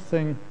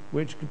something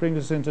which brings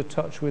us into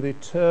touch with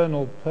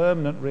eternal,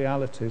 permanent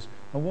realities.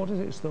 And what is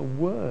it? It's the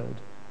Word.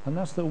 And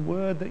that's the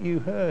Word that you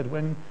heard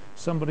when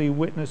somebody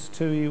witnessed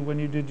to you, when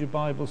you did your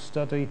Bible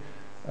study,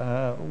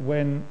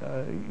 when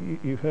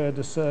you heard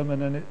the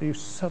sermon and you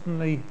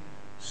suddenly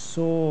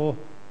saw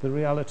the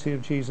reality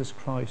of Jesus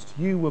Christ.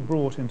 You were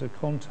brought into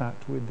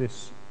contact with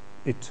this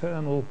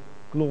eternal,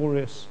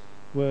 glorious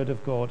Word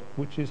of God,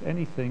 which is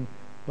anything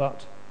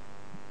but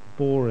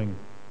boring.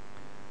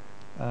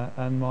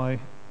 And my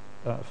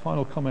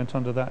final comment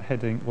under that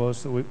heading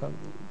was that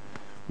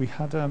we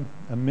had a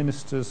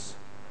minister's,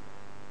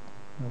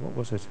 what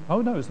was it?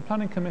 Oh no, it was the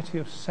planning committee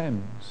of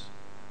SEMS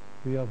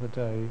the other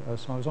day.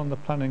 So I was on the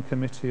planning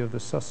committee of the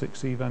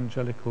Sussex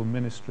Evangelical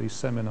Ministry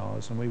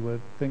seminars, and we were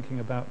thinking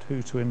about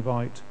who to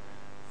invite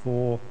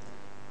for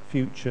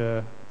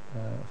future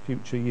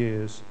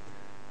years,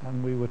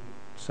 and we were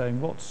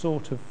saying what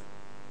sort of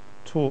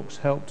talks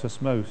helped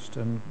us most,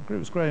 and it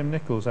was Graham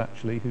Nichols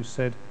actually who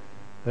said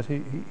that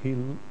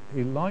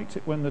he liked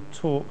it when the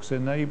talks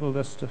enabled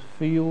us to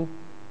feel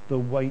the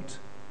weight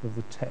of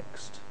the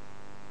text,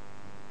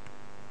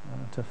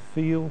 to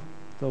feel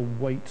the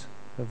weight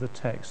of the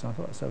text. And I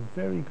thought that's a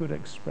very good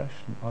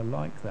expression. I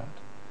like that.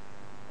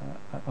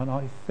 And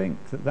I think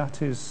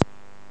that is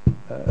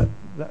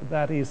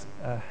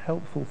a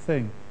helpful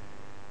thing.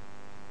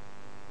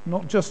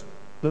 Not just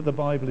that the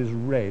Bible is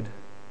read,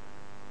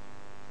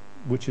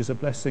 which is a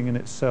blessing in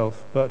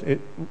itself, but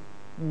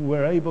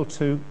we're able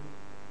to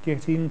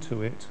get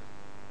into it,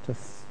 to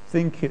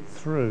think it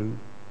through,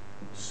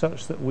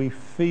 such that we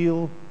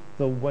feel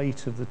the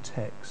weight of the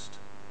text,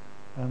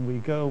 and we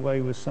go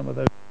away with some of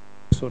those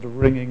sort of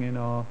ringing in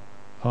our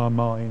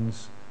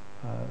minds,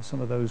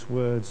 some of those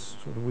words,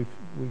 sort of we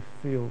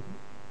feel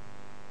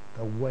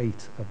the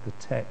weight of the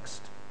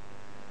text.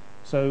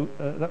 So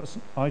that was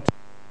item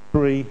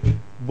 3,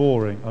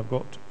 boring. I've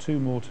got 2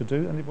 more to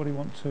do. Anybody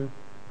want to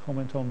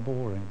comment on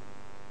boring?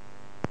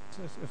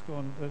 Let's go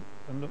on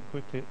and look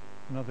quickly at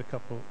another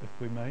couple, if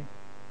we may.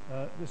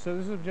 So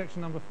this is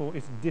objection number 4.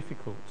 It's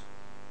difficult.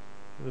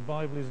 The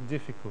Bible is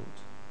difficult.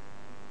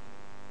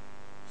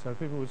 So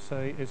people would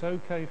say it's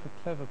okay for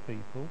clever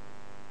people,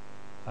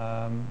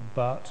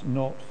 but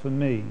not for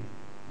me.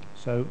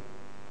 So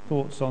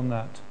thoughts on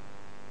that?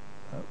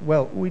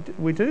 Well,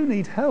 we do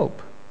need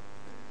help.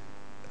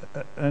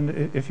 And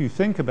if you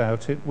think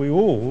about it, we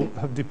all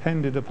have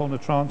depended upon a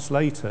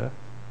translator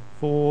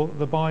for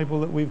the Bible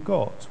that we've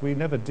got. We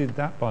never did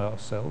that by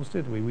ourselves,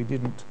 did we? We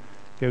didn't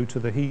go to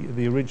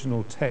the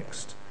original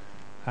text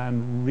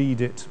and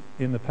read it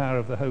in the power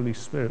of the Holy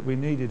Spirit. We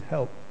needed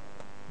help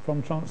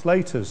from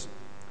translators,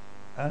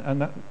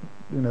 and that,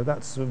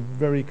 that's a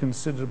very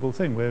considerable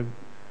thing.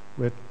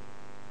 We're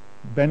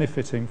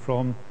benefiting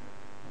from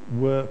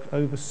work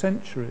over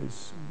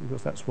centuries,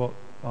 because that's what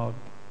our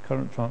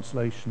current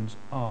translations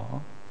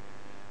are.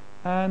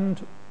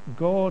 And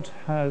God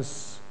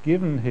has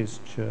given his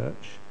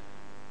church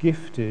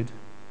gifted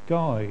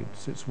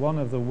guides. It's one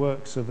of the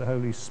works of the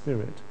Holy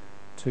Spirit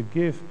to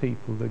give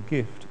people the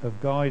gift of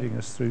guiding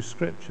us through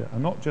Scripture,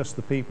 and not just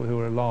the people who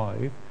are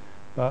alive,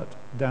 but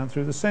down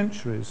through the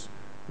centuries.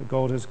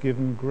 God has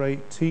given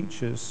great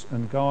teachers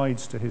and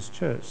guides to his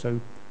church. So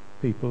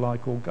people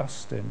like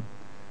Augustine,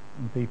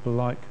 and people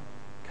like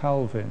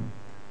Calvin,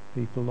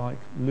 people like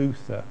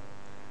Luther.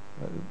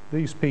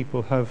 These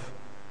people have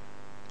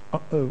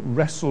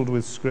wrestled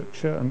with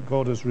Scripture, and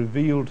God has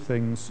revealed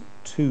things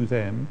to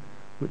them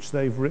which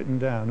they've written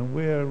down, and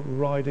we're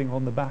riding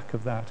on the back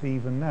of that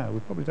even now.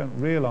 We probably don't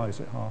realise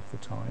it half the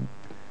time.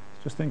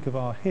 Just think of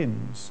our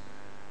hymns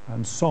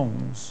and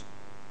songs.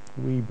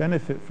 We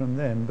benefit from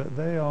them, but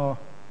they are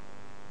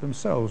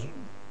themselves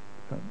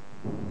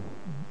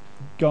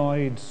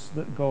guides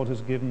that God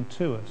has given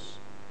to us.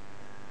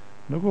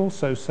 And I'll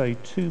also say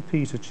 2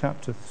 Peter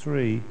chapter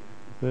 3,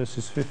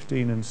 verses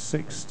 15 and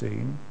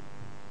 16.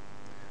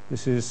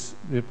 This is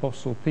the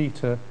Apostle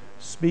Peter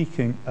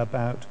speaking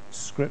about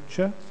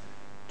Scripture.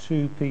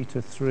 2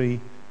 Peter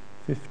 3,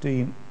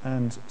 15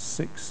 and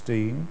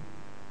 16.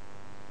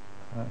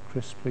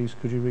 Chris, please,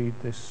 could you read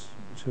this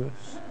to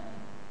us?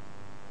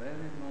 Bear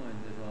in mind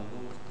that our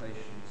Lord's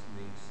patience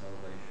means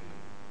salvation,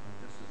 and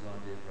just as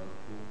our dear brother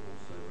Paul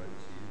also wrote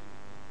to you,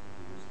 with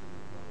the wisdom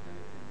that God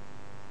gave him.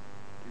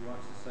 He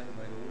writes the same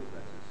way all his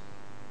letters,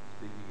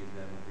 speaking in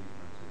them of these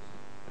matters.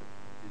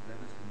 His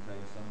letters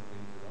contain some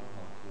things that are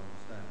hard to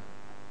understand,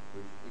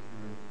 which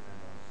ignorant and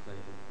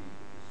unstable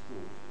people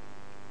distort,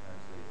 as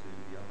they do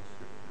the other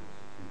scriptures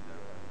to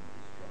their own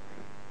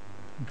destruction.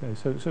 Okay,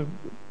 so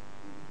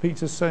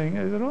Peter's saying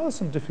there are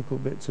some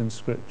difficult bits in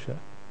Scripture.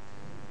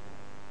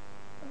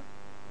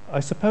 I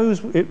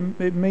suppose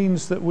it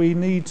means that we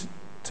need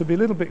to be a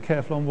little bit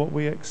careful on what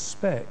we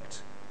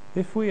expect.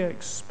 If we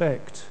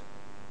expect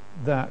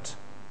that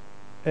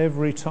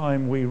every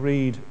time we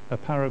read a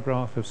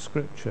paragraph of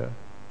Scripture,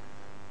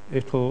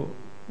 it'll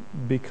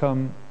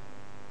become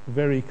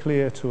very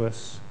clear to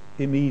us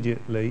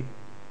immediately,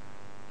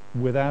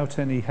 without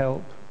any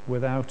help,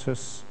 without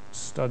us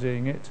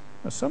studying it.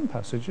 Now, some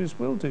passages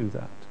will do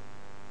that,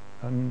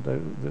 and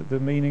the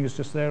meaning is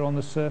just there on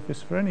the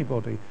surface for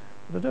anybody.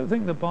 But I don't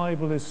think the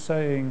Bible is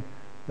saying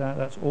that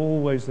that's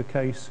always the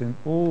case in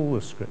all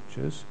the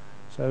Scriptures.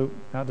 So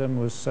Adam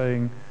was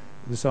saying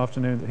this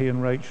afternoon that he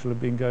and Rachel have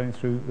been going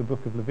through the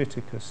book of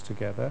Leviticus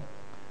together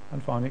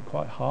and find it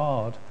quite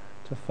hard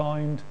to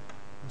find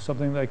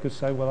something they could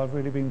say, well, I've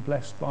really been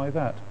blessed by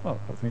that. Well,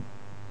 I think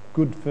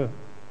good for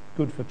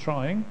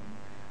trying.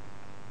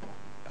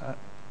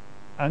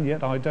 And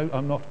yet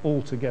I'm not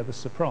altogether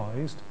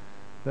surprised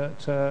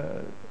that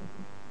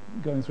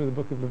going through the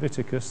book of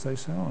Leviticus, they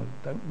say, I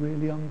don't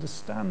really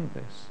understand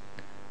this.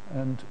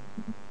 And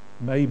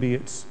maybe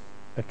it's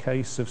a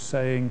case of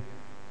saying,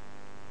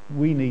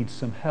 we need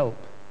some help.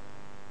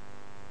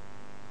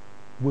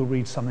 We'll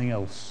read something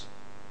else.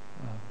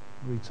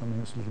 Read something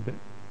that's a little bit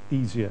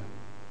easier.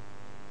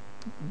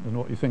 I don't know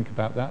what you think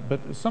about that,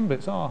 but some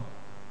bits are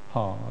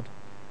hard.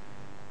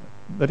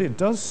 But it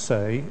does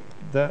say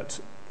that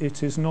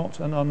it is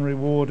not an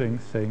unrewarding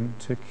thing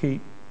to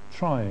keep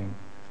trying.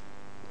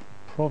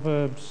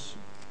 Proverbs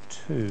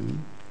 2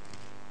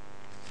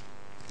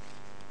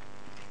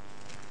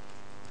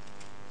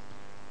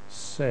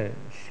 says,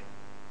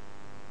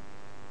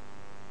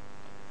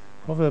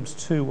 Proverbs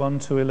 2, 1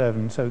 to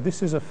 11. So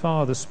this is a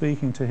father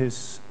speaking to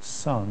his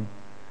son,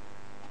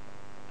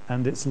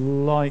 and it's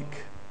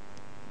like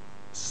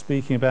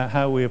speaking about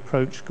how we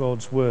approach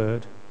God's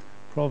word.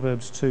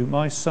 Proverbs 2,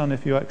 "My son,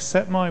 if you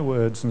accept my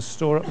words and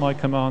store up my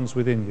commands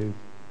within you,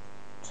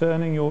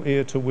 turning your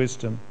ear to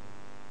wisdom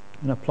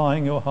and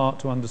applying your heart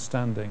to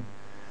understanding,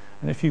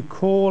 and if you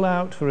call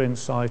out for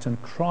insight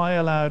and cry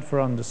aloud for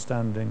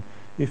understanding,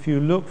 if you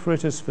look for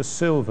it as for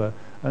silver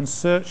and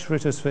search for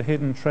it as for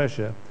hidden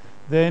treasure,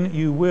 then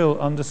you will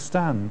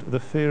understand the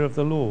fear of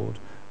the Lord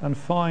and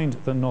find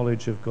the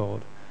knowledge of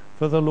God.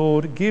 For the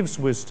Lord gives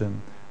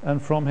wisdom,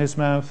 and from his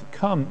mouth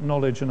come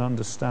knowledge and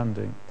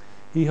understanding.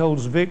 He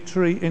holds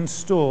victory in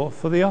store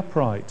for the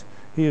upright.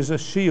 He is a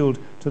shield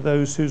to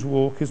those whose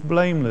walk is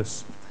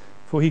blameless.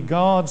 For he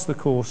guards the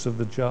course of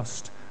the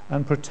just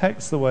and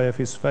protects the way of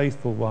his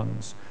faithful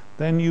ones.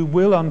 Then you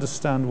will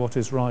understand what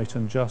is right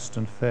and just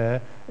and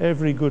fair,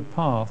 every good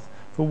path.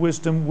 For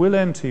wisdom will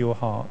enter your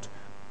heart,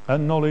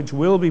 and knowledge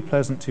will be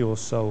pleasant to your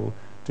soul.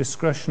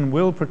 Discretion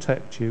will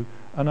protect you,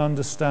 and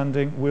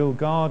understanding will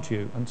guard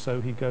you." And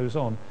so he goes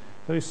on.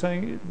 So he's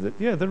saying that,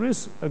 there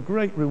is a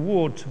great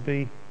reward to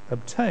be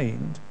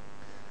obtained,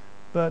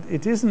 but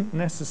it isn't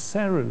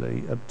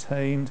necessarily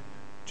obtained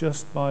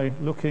just by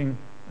looking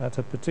at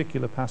a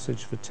particular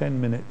passage for 10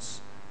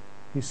 minutes.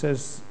 He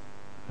says,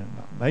 and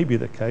that may be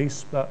the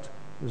case, but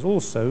there's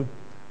also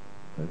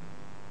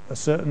a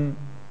certain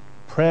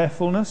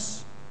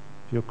prayerfulness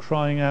if you're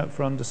crying out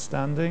for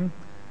understanding,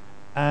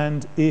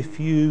 and if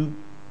you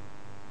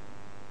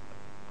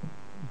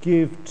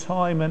give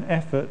time and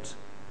effort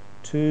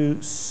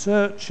to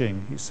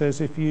searching. He says,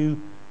 if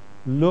you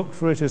look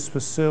for it as for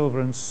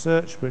silver and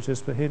search for it as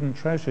for hidden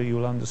treasure, you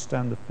will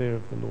understand the fear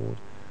of the Lord.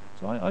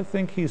 So I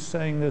think he's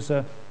saying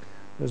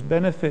there's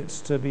benefits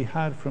to be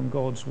had from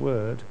God's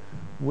word,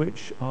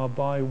 which are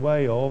by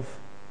way of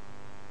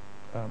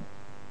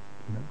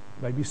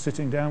maybe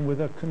sitting down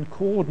with a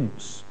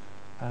concordance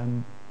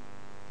and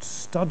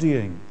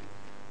studying,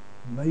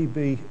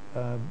 maybe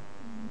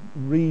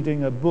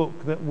reading a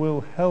book that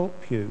will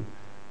help you,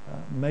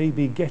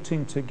 maybe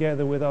getting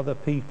together with other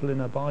people in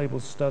a Bible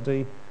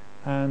study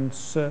and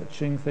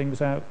searching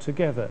things out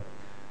together.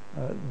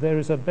 There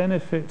is a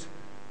benefit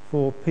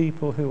for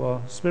people who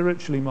are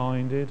spiritually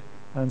minded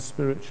and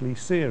spiritually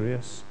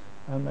serious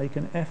and make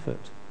an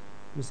effort.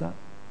 Does that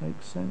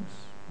make sense?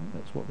 I think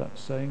that's what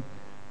that's saying.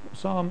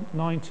 Psalm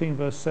 19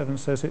 verse 7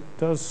 says it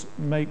does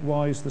make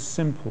wise the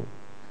simple.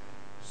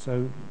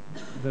 So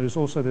there is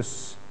also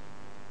this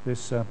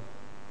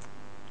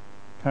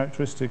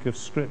characteristic of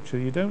Scripture.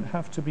 You don't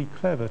have to be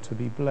clever to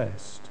be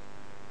blessed.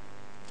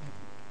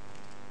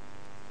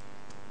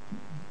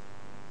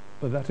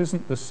 But that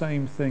isn't the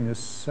same thing as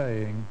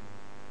saying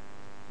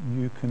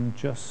you can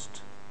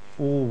just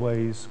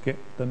always get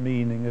the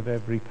meaning of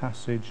every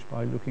passage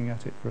by looking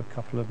at it for a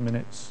couple of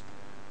minutes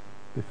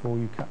before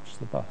you catch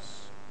the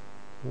bus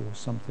or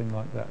something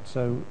like that.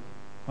 So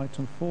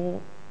item 4,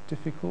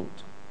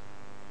 difficult.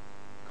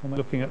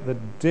 Looking at the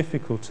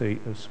difficulty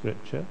of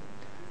Scripture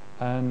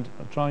and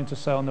trying to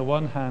say on the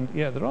one hand,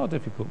 there are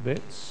difficult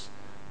bits,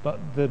 but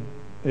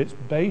it's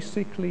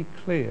basically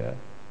clear,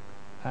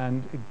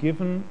 and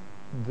given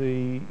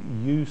the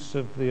use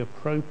of the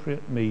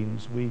appropriate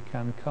means, we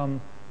can come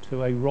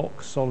to a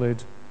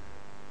rock-solid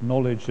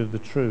knowledge of the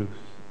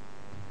truth.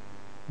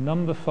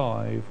 Number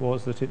 5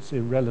 was that it's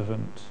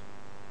irrelevant.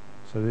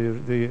 So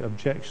the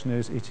objection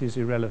is it is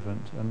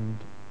irrelevant, and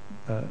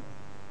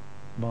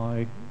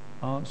my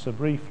answer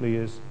briefly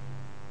is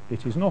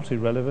it is not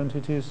irrelevant,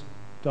 it is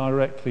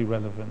directly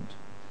relevant.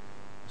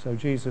 So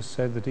Jesus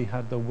said that he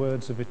had the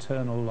words of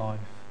eternal life,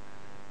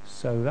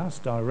 so that's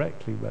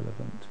directly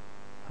relevant.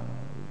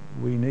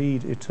 We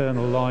need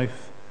eternal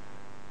life,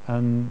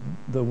 and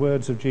the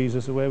words of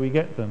Jesus are where we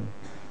get them.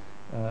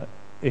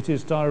 It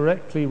is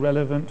directly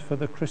relevant for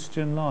the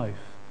Christian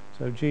life.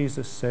 So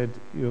Jesus said,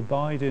 you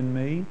abide in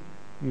me,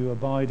 you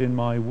abide in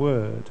my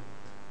word.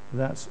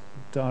 That's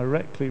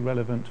directly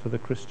relevant for the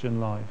Christian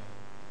life.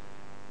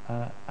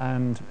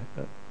 And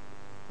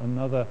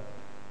another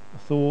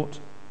thought,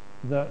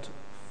 that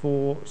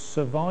for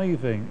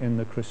surviving in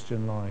the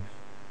Christian life,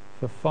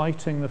 for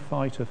fighting the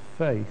fight of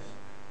faith,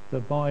 the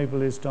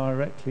Bible is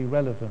directly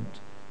relevant.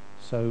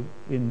 So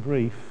in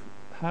brief,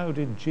 how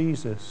did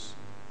Jesus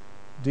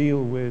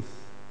deal with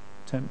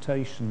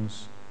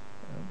temptations?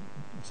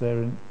 It's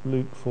there in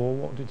Luke 4.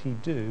 What did he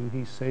do?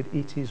 He said,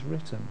 it is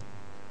written.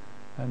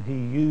 And he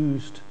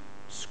used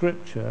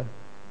Scripture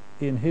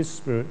in his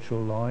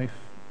spiritual life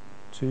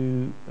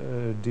to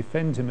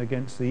defend him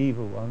against the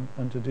evil one,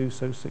 and to do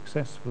so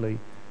successfully.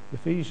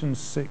 Ephesians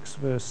 6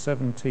 verse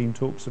 17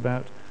 talks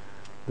about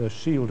the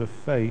shield of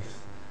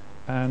faith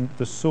and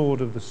the sword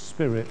of the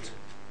Spirit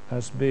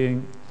as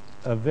being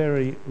a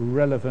very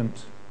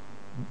relevant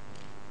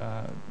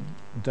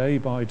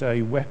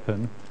day-by-day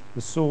weapon.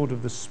 The sword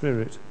of the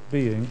Spirit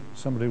being,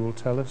 somebody will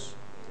tell us,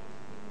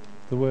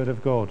 the Word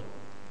of God.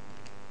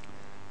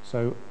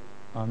 So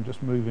I'm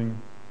just moving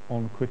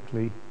on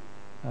quickly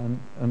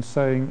and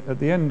saying at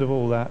the end of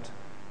all that,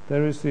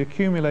 there is the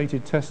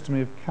accumulated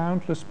testimony of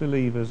countless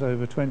believers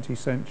over 20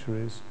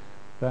 centuries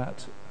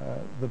that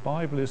the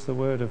Bible is the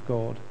Word of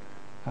God,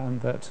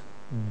 and that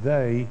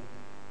they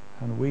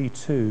and we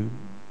too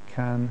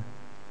can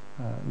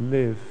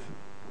live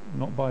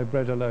not by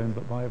bread alone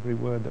but by every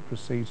word that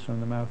proceeds from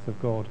the mouth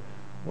of God.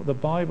 What the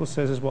Bible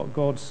says is what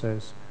God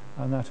says,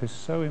 and that is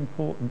so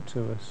important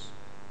to us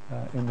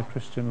in the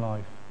Christian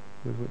life,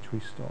 with which we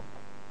stop.